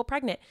getting people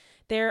pregnant.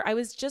 I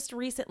was just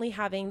recently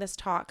having this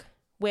talk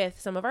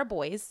with some of our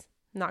boys.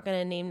 Not going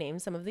to name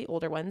names, some of the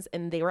older ones,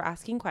 and they were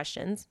asking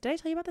questions. Did I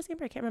tell you about this,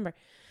 Amber? I can't remember.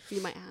 You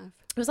might have.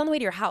 It was on the way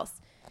to your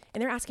house,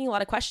 and they're asking a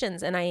lot of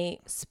questions, and I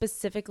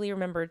specifically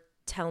remember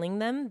telling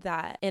them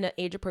that in an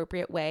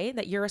age-appropriate way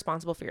that you're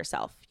responsible for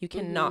yourself. You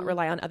cannot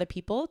rely on other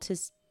people to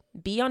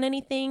be on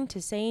anything,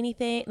 to say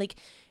anything. Like,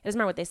 it doesn't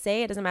matter what they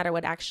say. It doesn't matter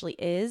what actually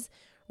is.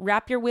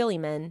 Wrap your willy,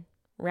 men.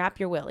 Wrap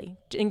your willy.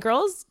 And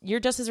girls,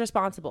 you're just as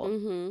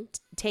responsible.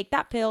 Take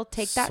that pill.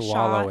 Take that shot.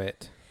 Swallow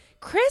it.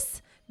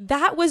 Chris...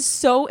 That was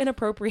so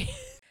inappropriate.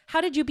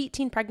 How did you beat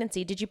teen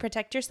pregnancy? Did you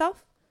protect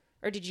yourself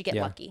or did you get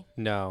lucky?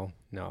 No.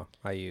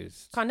 I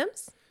used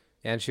condoms.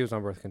 And she was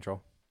on birth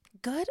control.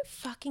 Good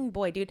fucking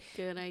boy, dude.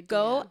 Good idea.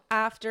 Go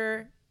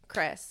after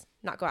Chris.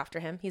 Not go after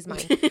him. He's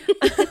mine.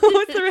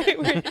 What's the right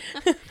word?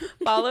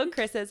 Follow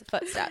Chris's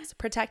footsteps.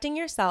 Protecting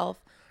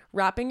yourself,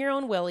 wrapping your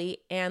own willy,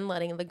 and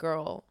letting the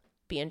girl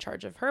be in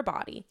charge of her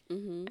body.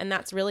 And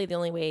that's really the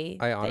only way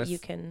that you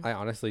can. I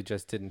honestly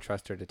just didn't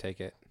trust her to take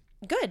it.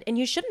 Good. And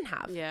you shouldn't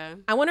have. Yeah.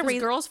 I want to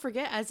raise girls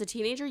forget as a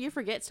teenager, you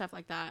forget stuff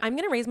like that. I'm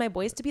going to raise my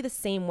boys to be the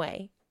same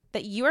way,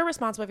 that you are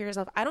responsible for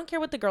yourself. I don't care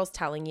what the girl's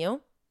telling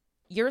you.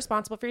 You're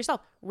responsible for yourself.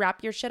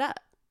 Wrap your shit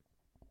up.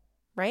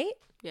 Right?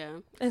 Yeah.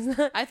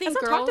 I think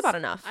that's not talked about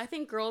enough. I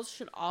think girls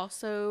should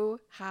also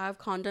have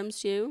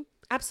condoms too.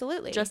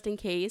 Absolutely. Just in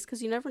case,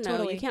 because you never know.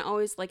 Totally.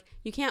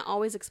 You can't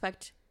always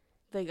expect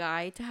the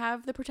guy to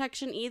have the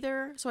protection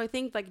either. So I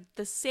think like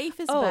the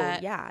safest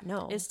bet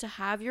is to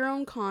have your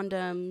own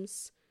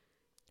condoms.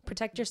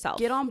 Protect yourself.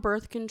 Get on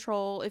birth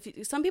control.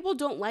 Some people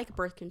don't like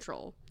birth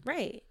control.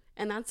 Right.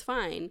 And that's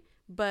fine.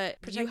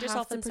 but Protect you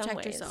yourself have in to some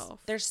protect ways.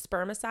 yourself. There's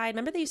spermicide.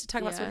 Remember they used to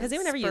talk about because they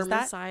would never use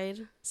that.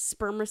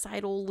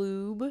 Spermicidal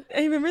lube.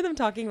 I remember them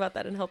talking about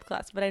that in health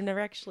class, but I've never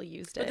actually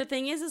used But the it.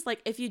 thing is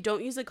like if you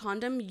don't use a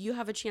condom, you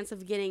have a chance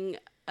of getting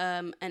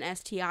an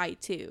STI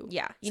too.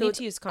 Yeah, you So need it's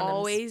to use condoms.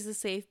 always the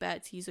safe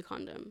bet to use a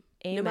condom.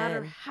 No matter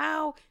Amen.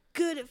 how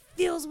good it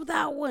feels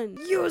without one,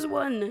 use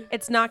one.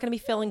 It's not going to be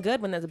feeling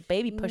good when there's a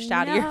baby pushed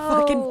out of your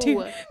fucking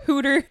No.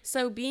 hooter.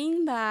 So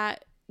being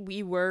that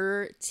we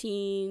were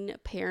teen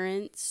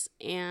parents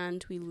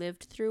and we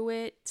lived through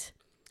it,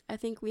 I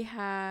think we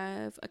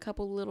have a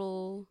couple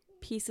little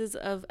pieces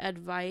of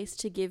advice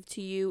to give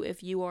to you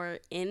if you are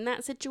in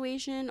that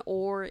situation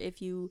or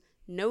if you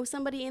know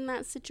somebody in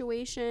that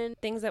situation.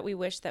 Things that we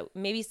wish that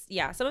maybe,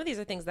 yeah, some of these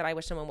are things that I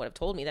wish someone would have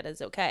told me that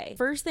is okay.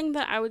 First thing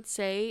that I would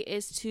say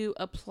is to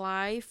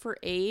apply for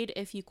aid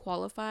if you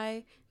qualify.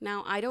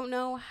 Now, I don't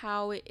know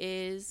how it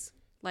is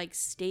like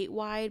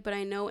statewide, but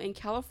I know in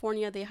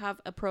California they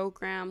have a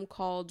program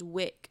called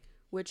WIC,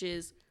 which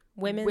is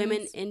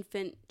Women,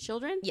 Infant,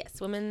 Children. Yes,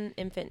 women,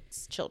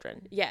 infants,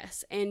 children.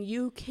 Yes, and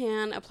you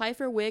can apply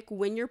for WIC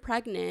when you're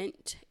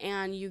pregnant,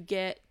 and you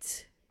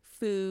get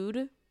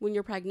food when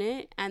you're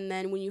pregnant, and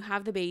then when you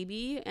have the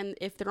baby, and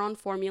if they're on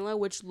formula,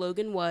 which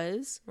Logan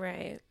was,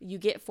 Right. you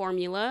get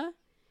formula,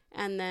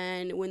 and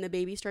then when the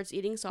baby starts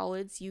eating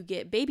solids, you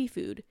get baby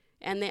food.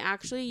 And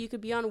you could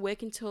be on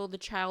WIC until the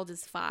child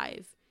is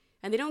 5.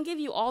 And they don't give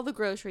you all the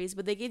groceries,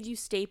 but they give you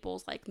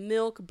staples like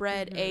milk,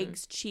 bread,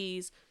 eggs,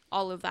 cheese,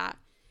 all of that.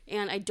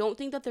 And I don't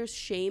think that there's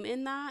shame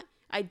in that.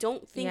 I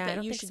don't think Yeah, I that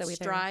don't you think should so either.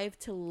 strive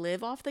to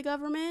live off the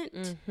government.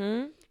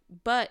 Mm-hmm.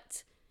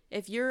 But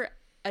if you're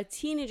a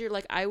teenager,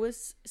 like I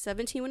was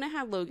 17 when I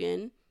had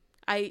Logan,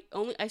 I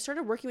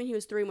started working when he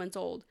was 3 months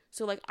old.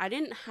 So like I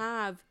didn't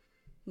have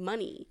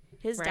money.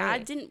 His Right.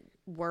 dad didn't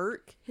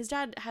work. His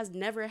dad has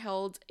never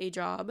held a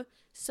job.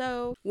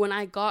 So when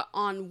I got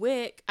on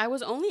WIC, I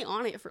was only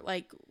on it for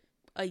like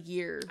a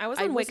year. I was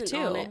on WIC wasn't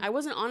too. on it. I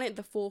wasn't on it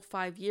the full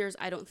 5 years,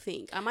 I don't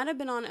think. I might have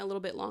been on it a little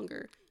bit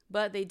longer.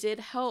 But they did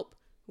help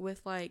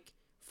with like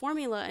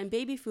formula and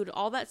baby food,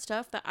 all that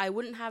stuff that I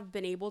wouldn't have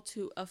been able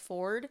to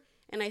afford.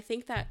 And I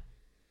think that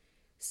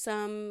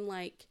some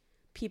like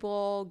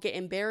people get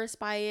embarrassed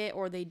by it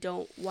or they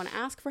don't want to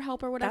ask for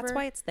help or whatever. That's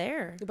why it's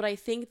there. But I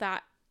think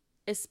that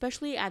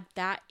especially at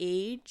that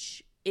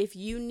age, if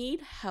you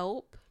need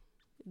help,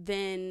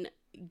 then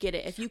get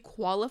it. If you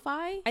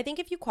qualify, I think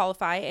if you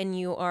qualify and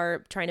you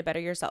are trying to better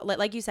yourself,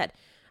 like you said,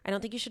 I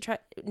don't think you should try.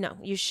 No,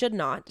 you should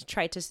not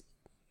try to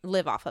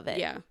live off of it.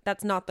 Yeah.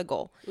 That's not the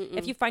goal.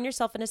 If you find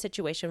yourself in a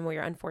situation where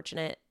you're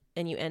unfortunate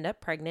and you end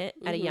up pregnant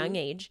at a young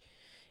age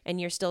and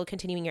you're still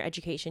continuing your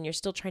education, you're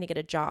still trying to get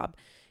a job,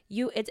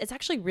 it's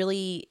actually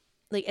really,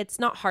 like, it's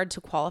not hard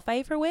to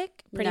qualify for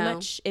WIC. Pretty No.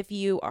 much if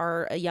you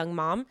are a young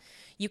mom,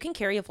 you can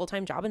carry a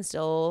full-time job and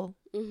still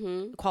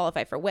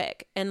qualify for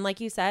WIC. And like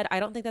you said, I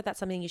don't think that that's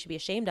something you should be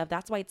ashamed of.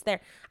 That's why it's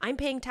there. I'm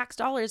paying tax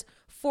dollars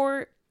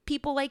for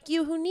people like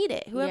you who need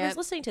it, whoever's Yep.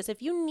 listening to this.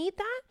 If you need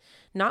that,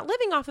 not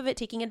living off of it,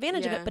 taking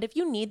advantage of Yeah. it, but if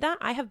you need that,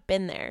 I have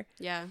been there.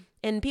 yeah.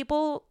 And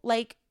people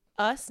like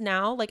us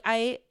now, like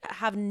I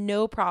have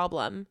no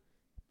problem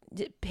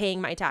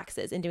paying my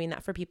taxes and doing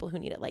that for people who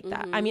need it like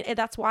that. I mean,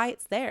 that's why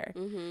it's there.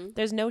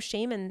 There's no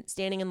shame in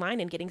standing in line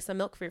and getting some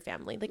milk for your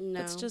family. Like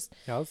it's No. just,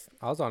 Yeah,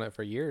 I was on it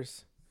for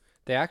years.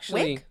 They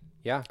actually, WIC?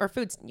 yeah, or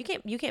foods. You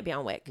can't be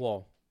on WIC.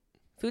 well,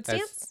 Food as-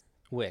 stamps?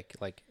 WIC,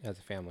 like as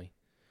a family.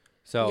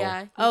 So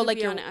Yeah. you Oh, could like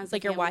be you're on it as a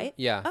like you're family. white?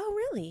 yeah, Oh,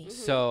 really?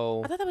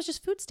 so I thought that was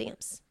just food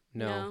stamps.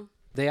 no,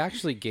 they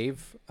actually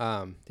gave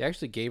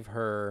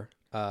her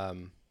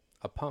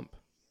a pump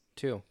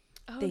too.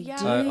 Oh, They yeah.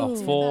 do. I A didn't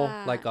see full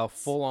that. like a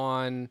full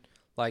on,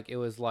 like it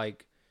was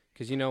like,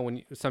 because you know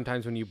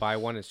sometimes when you buy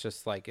one it's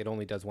just like it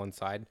only does one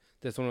side.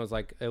 This one was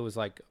like, it was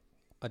like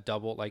a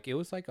double, like it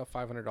was like a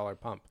 $500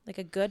 pump, Like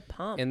a good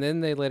pump. and then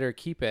they let her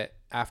keep it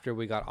after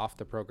we got off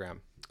the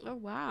program. Oh,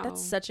 wow.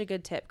 That's such a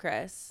good tip,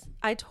 Chris.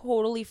 I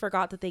totally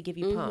forgot that they give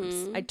you pumps.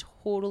 I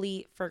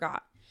totally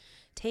forgot.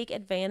 Take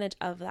advantage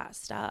of that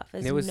stuff.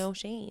 There's it was no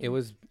shame. It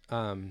was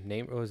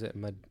was it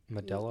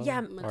Modelo?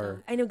 Yeah,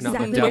 or I know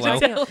not exactly what you're Modelo.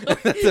 talking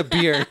about. That's a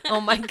beer.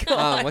 Oh my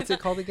god. What's it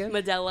called again?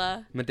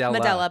 Medela. Modelo.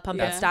 Medela Pump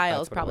Yeah. and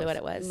Style is That's what it probably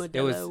was. what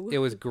it was. Modelo. It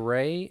was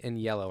gray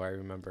and yellow, I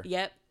remember.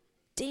 Yep.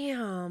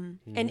 Damn.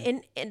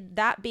 And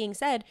that being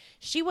said,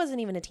 she wasn't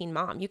even a teen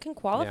mom. You can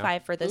qualify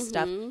for this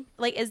stuff.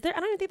 Like, is there? I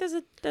don't even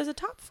think there's a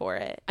top for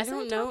it. I Is there a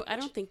don't know. top I age?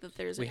 don't think that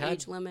there's We an had-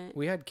 age limit.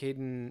 We had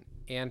Caden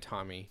and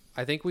Tommy.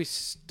 I think we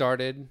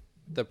started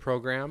the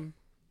program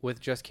with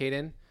just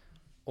Caden,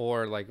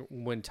 or like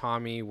when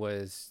Tommy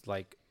was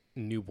like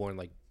newborn,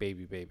 like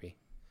baby.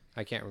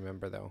 I can't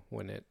remember though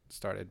when it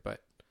started,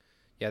 but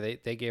yeah,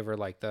 they gave her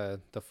like the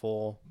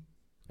full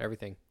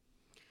everything.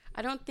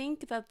 I don't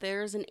think that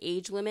there's an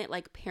age limit,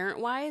 like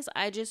parent-wise.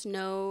 I just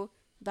know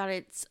that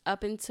it's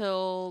up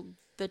until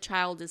the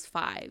child is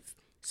 5.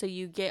 So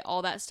you get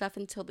all that stuff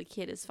until the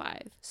kid is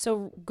 5.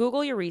 So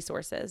Google your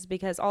resources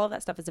because all of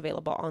that stuff is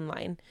available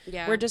online.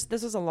 Yeah.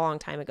 This was a long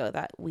time ago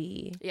that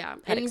we Yeah.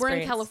 had And we're in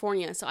experience.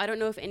 California, so I don't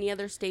know if any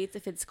other states,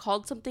 if it's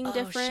called something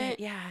different. Shit,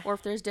 yeah. Or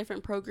if there's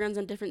different programs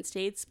in different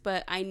states,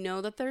 but I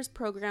know that there's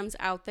programs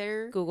out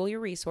there Google your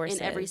resources.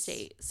 in every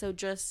state. So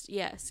just,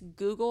 yes,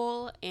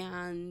 Google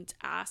and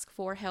ask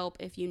for help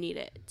if you need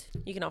it.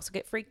 You can also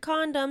get free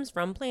condoms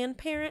from Planned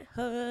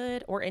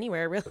Parenthood or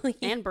anywhere really.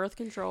 And birth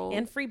control.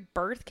 And free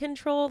birth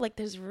control. Like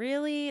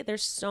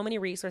there's so many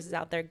resources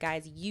out there,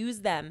 guys.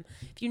 Use them.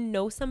 If you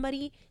know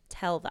somebody,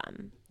 tell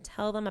them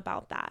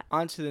about that.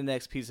 On to the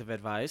next piece of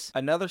advice.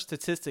 Another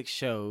statistic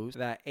shows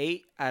that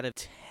 8 out of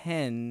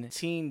 10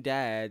 teen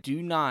dads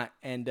do not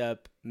end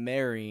up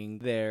marrying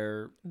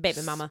their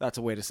Baby mama. That's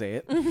a way to say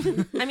it.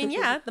 I mean,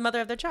 yeah, the mother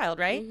of their child,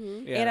 right?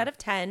 Yeah. 8 out of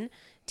 10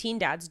 teen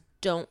dads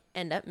don't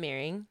end up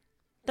marrying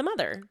the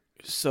mother.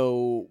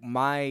 So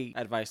my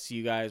advice to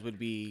you guys would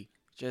be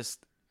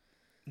just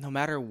no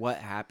matter what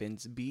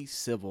happens, be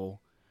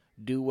civil.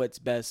 Do what's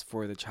best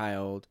for the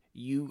child.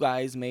 You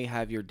guys may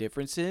have your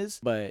differences,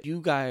 but you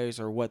guys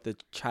are what the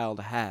child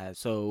has.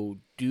 So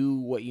do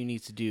what you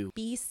need to do.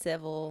 Be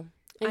civil.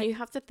 And you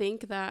have to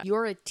think that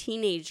you're a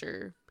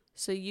teenager,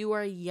 so you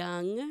are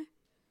young,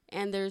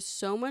 and there's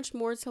so much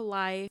more to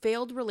life.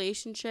 Failed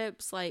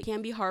relationships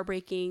can be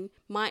heartbreaking.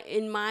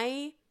 In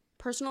my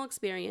personal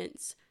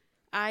experience,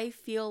 I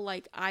feel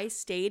like I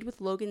stayed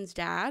with Logan's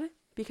dad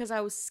because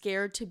I was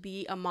scared to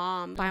be a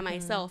mom by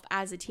myself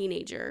as a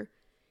teenager.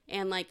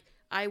 And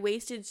I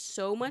wasted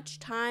so much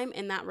time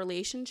in that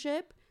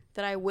relationship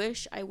that I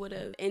wish I would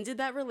have ended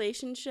that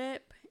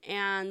relationship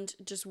and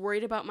just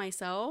worried about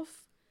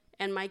myself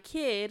and my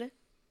kid,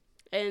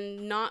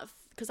 and not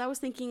because I was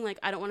thinking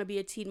I don't want to be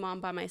a teen mom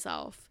by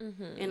myself.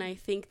 And I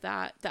think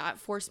that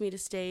forced me to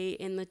stay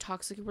in the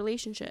toxic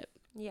relationship.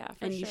 Yeah,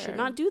 for And sure. you should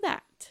not do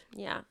that.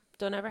 Yeah.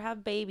 Don't ever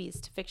have babies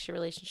to fix your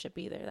relationship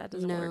either. That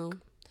doesn't No. work.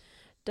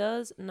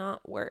 Does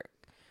not work.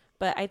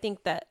 But I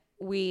think that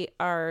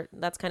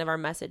that's kind of our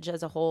message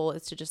as a whole,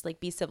 is to just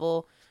be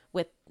civil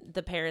with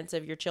the parents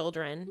of your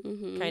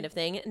children kind of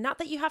thing. Not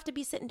that you have to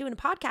be sitting doing a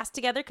podcast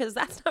together, because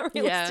that's not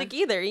realistic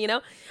either,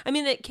 I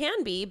mean, it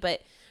can be,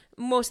 but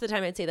most of the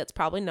time I'd say that's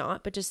probably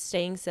not. But just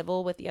staying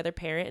civil with the other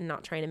parent and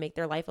not trying to make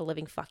their life a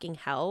living fucking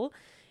hell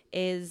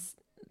is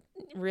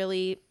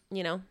really,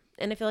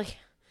 and I feel like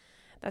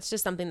that's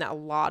just something that a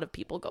lot of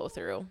people go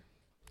through,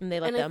 and they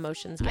let the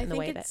emotions get in the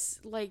way of it. I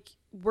think it's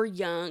we're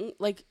young,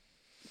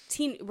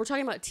 we're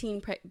talking about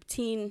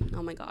teen,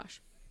 oh my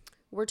gosh.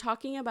 We're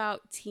talking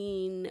about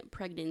teen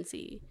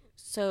pregnancy.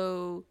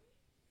 So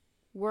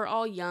we're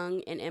all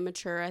young and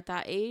immature at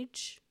that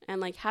age.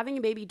 And having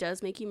a baby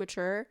does make you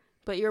mature,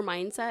 but your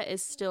mindset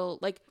is still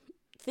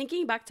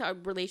thinking back to our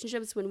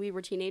relationships when we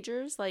were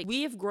teenagers,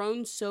 we have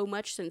grown so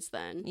much since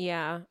then.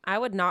 Yeah. I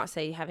would not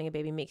say having a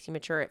baby makes you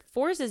mature. It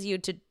forces you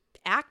to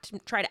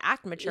try to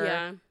act mature.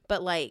 Yeah.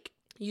 But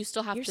You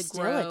still have you're to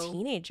still grow. a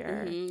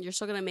teenager. You're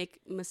still going to make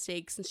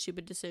mistakes and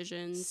stupid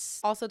decisions.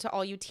 Also, to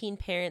all you teen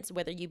parents,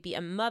 whether you be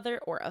a mother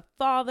or a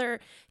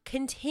father,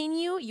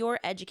 continue your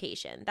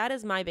education. That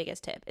is my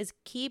biggest tip, is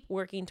keep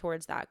working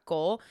towards that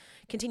goal.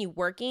 Continue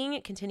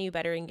working, continue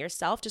bettering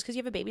yourself. Just because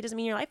you have a baby doesn't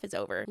mean your life is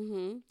over.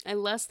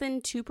 And less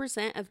than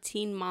 2% of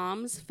teen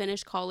moms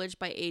finish college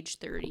by age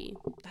 30.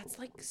 That's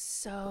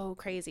so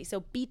crazy.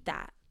 So beat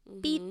that.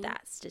 Beat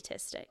that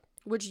statistic.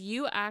 Which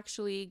you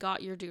actually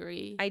got your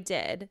degree. I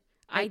did.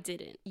 I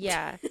didn't.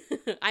 Yeah.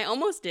 I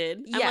almost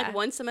did. Yeah. I'm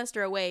 1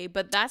 semester away,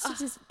 but that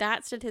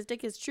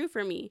statistic is true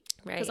for me.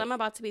 Right. Because I'm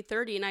about to be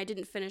 30 and I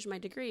didn't finish my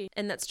degree.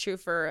 And that's true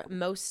for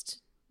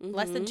most,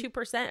 less than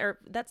 2%, or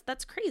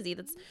that's crazy.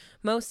 That's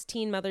most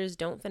teen mothers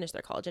don't finish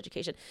their college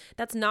education.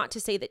 That's not to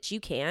say that you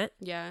can't,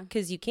 Yeah.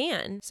 because you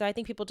can. So I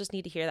think people just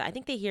need to hear that. I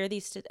think they hear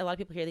a lot of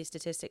people hear these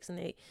statistics and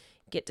they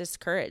get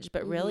discouraged,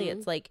 but really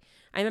it's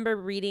I remember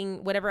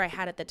reading whatever I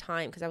had at the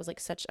time, because I was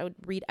I would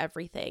read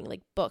everything,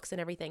 books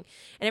and everything.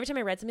 And every time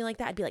I read something like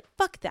that, I'd be like,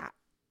 fuck that.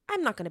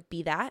 I'm not going to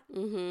be that. I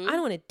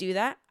don't want to do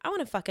that. I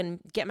want to fucking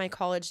get my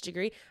college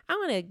degree. I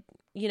want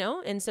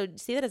to, and so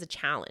see that as a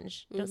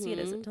challenge. Don't see it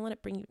as, don't let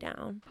it bring you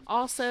down.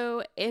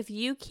 Also, if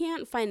you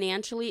can't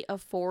financially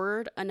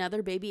afford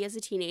another baby as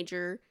a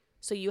teenager,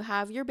 so you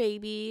have your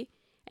baby,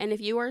 and if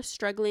you are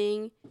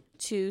struggling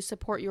to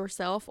support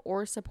yourself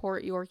or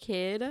support your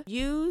kid,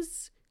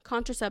 use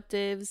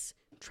contraceptives.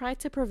 Try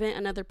to prevent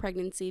another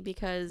pregnancy,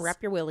 because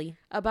Wrap your willy.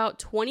 about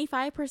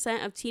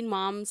 25% of teen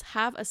moms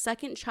have a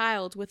second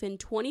child within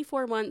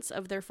 24 months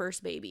of their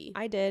first baby.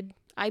 I did.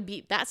 I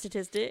beat that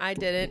statistic. I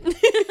didn't.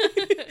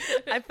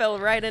 I fell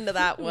right into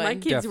that one. My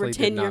kids were Definitely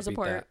 10 did not years beat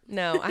apart.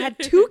 No, I had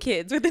 2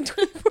 kids within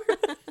 24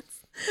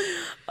 months.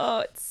 Oh,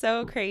 it's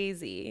so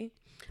crazy.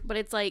 But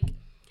it's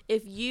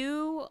if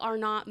you are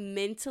not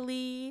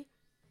mentally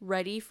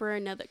ready for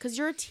another, because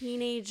you're a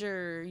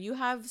teenager, you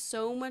have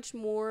so much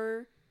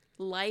more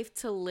life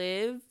to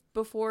live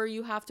before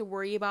you have to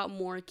worry about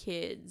more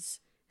kids.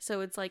 So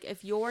it's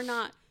if you're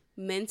not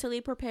mentally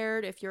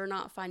prepared, if you're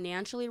not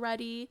financially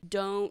ready,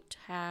 don't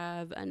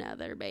have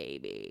another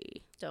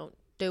baby. Don't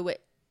do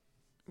it.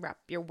 Wrap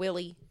your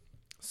willy.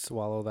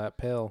 Swallow that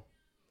pill.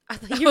 I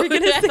thought you were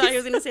gonna I say. thought he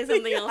was gonna say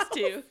something else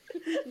too.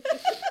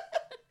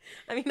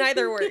 I mean,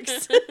 either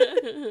works.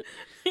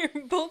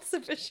 You're both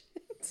sufficient.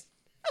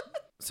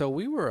 So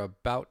we were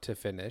about to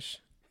finish,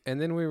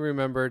 and then we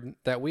remembered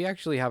that we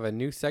actually have a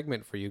new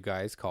segment for you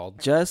guys called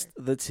Just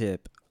the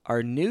Tip,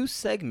 our new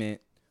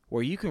segment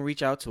where you can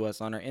reach out to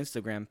us on our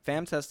Instagram,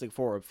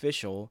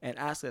 Fantastic4Official, and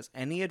ask us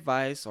any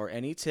advice or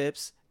any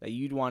tips that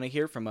you'd want to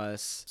hear from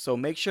us. So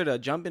make sure to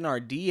jump in our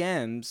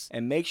DMs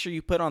and make sure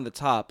you put on the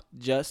top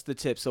just the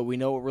tip so we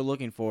know what we're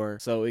looking for.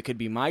 So it could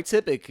be my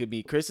tip, it could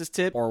be Chris's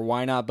tip, or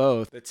why not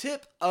both? The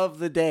tip of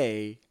the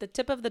day. The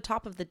tip of the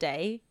top of the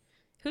day.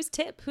 Whose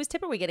tip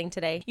are we getting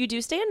today? You do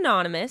stay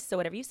anonymous, so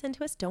whatever you send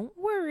to us, don't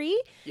worry.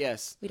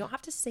 Yes. We don't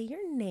have to say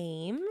your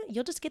name.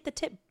 You'll just get the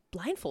tip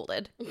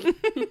blindfolded.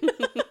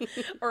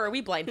 Or are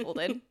we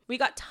blindfolded? We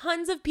got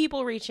tons of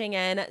people reaching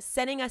in,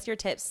 sending us your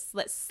tips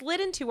that slid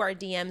into our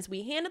DMs.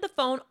 We handed the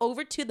phone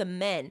over to the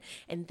men,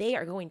 and they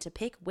are going to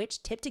pick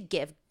which tip to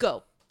give.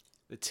 Go.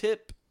 The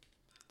tip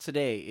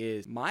today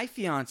is my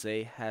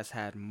fiance has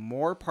had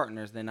more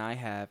partners than I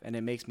have, and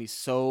it makes me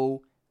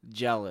so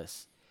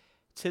jealous.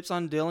 Tips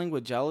on dealing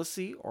with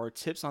jealousy or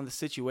tips on the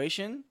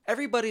situation.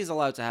 Everybody's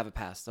allowed to have a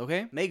past,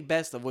 okay? Make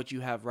best of what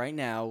you have right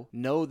now.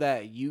 Know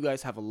that you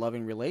guys have a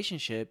loving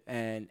relationship,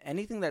 and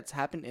anything that's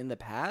happened in the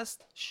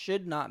past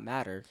should not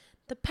matter.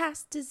 The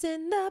past is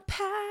in the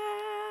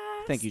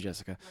past. Thank you,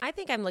 Jessica. I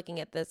think I'm looking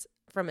at this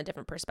from a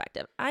different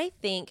perspective. I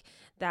think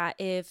that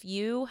if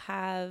you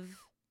have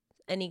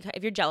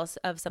if you're jealous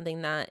of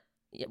something that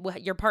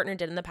your partner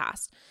did in the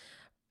past,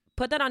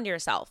 put that onto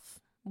yourself.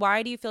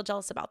 Why do you feel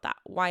jealous about that?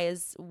 Why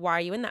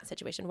are you in that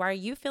situation? Why are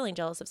you feeling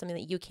jealous of something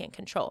that you can't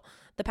control?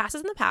 The past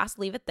is in the past.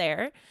 Leave it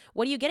there.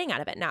 What are you getting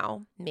out of it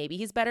now? Maybe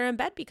he's better in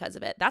bed because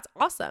of it. That's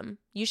awesome.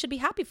 You should be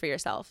happy for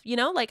yourself.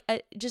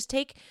 Just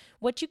take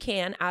what you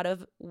can out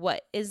of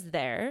what is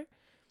there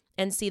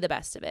and see the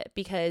best of it,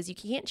 because you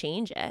can't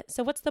change it.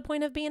 So what's the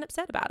point of being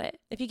upset about it?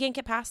 If you can't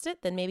get past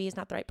it, then maybe he's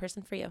not the right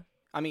person for you.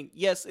 I mean,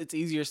 yes, it's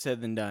easier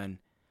said than done.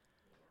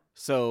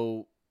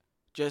 So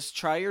just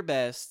try your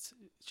best.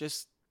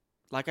 Just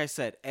like I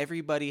said,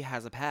 everybody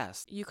has a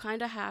past. You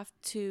kind of have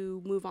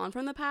to move on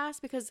from the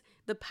past, because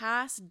the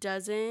past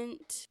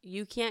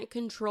you can't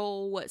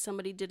control what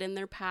somebody did in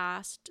their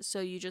past.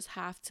 So you just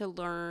have to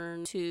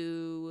learn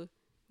to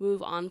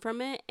move on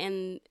from it.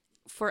 And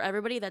for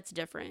everybody, that's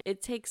different.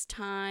 It takes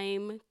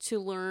time to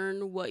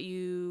learn what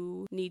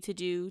you need to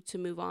do to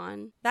move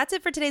on. That's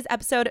it for today's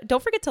episode.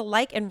 Don't forget to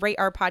like and rate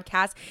our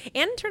podcast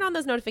and turn on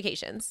those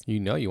notifications. You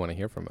know you want to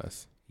hear from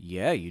us.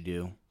 Yeah, you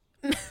do.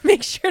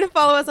 Make sure to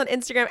follow us on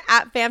Instagram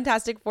at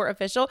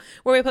Fantastic4Official,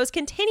 where we post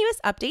continuous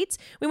updates.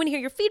 We want to hear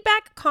your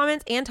feedback,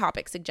 comments, and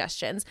topic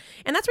suggestions.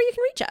 And that's where you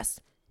can reach us.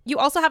 You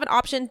also have an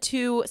option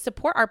to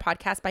support our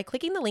podcast by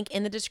clicking the link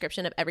in the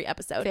description of every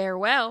episode.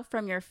 Farewell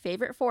from your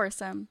favorite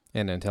foursome.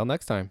 And until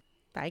next time.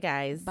 Bye,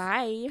 guys.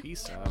 Bye.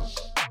 Peace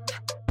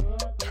out.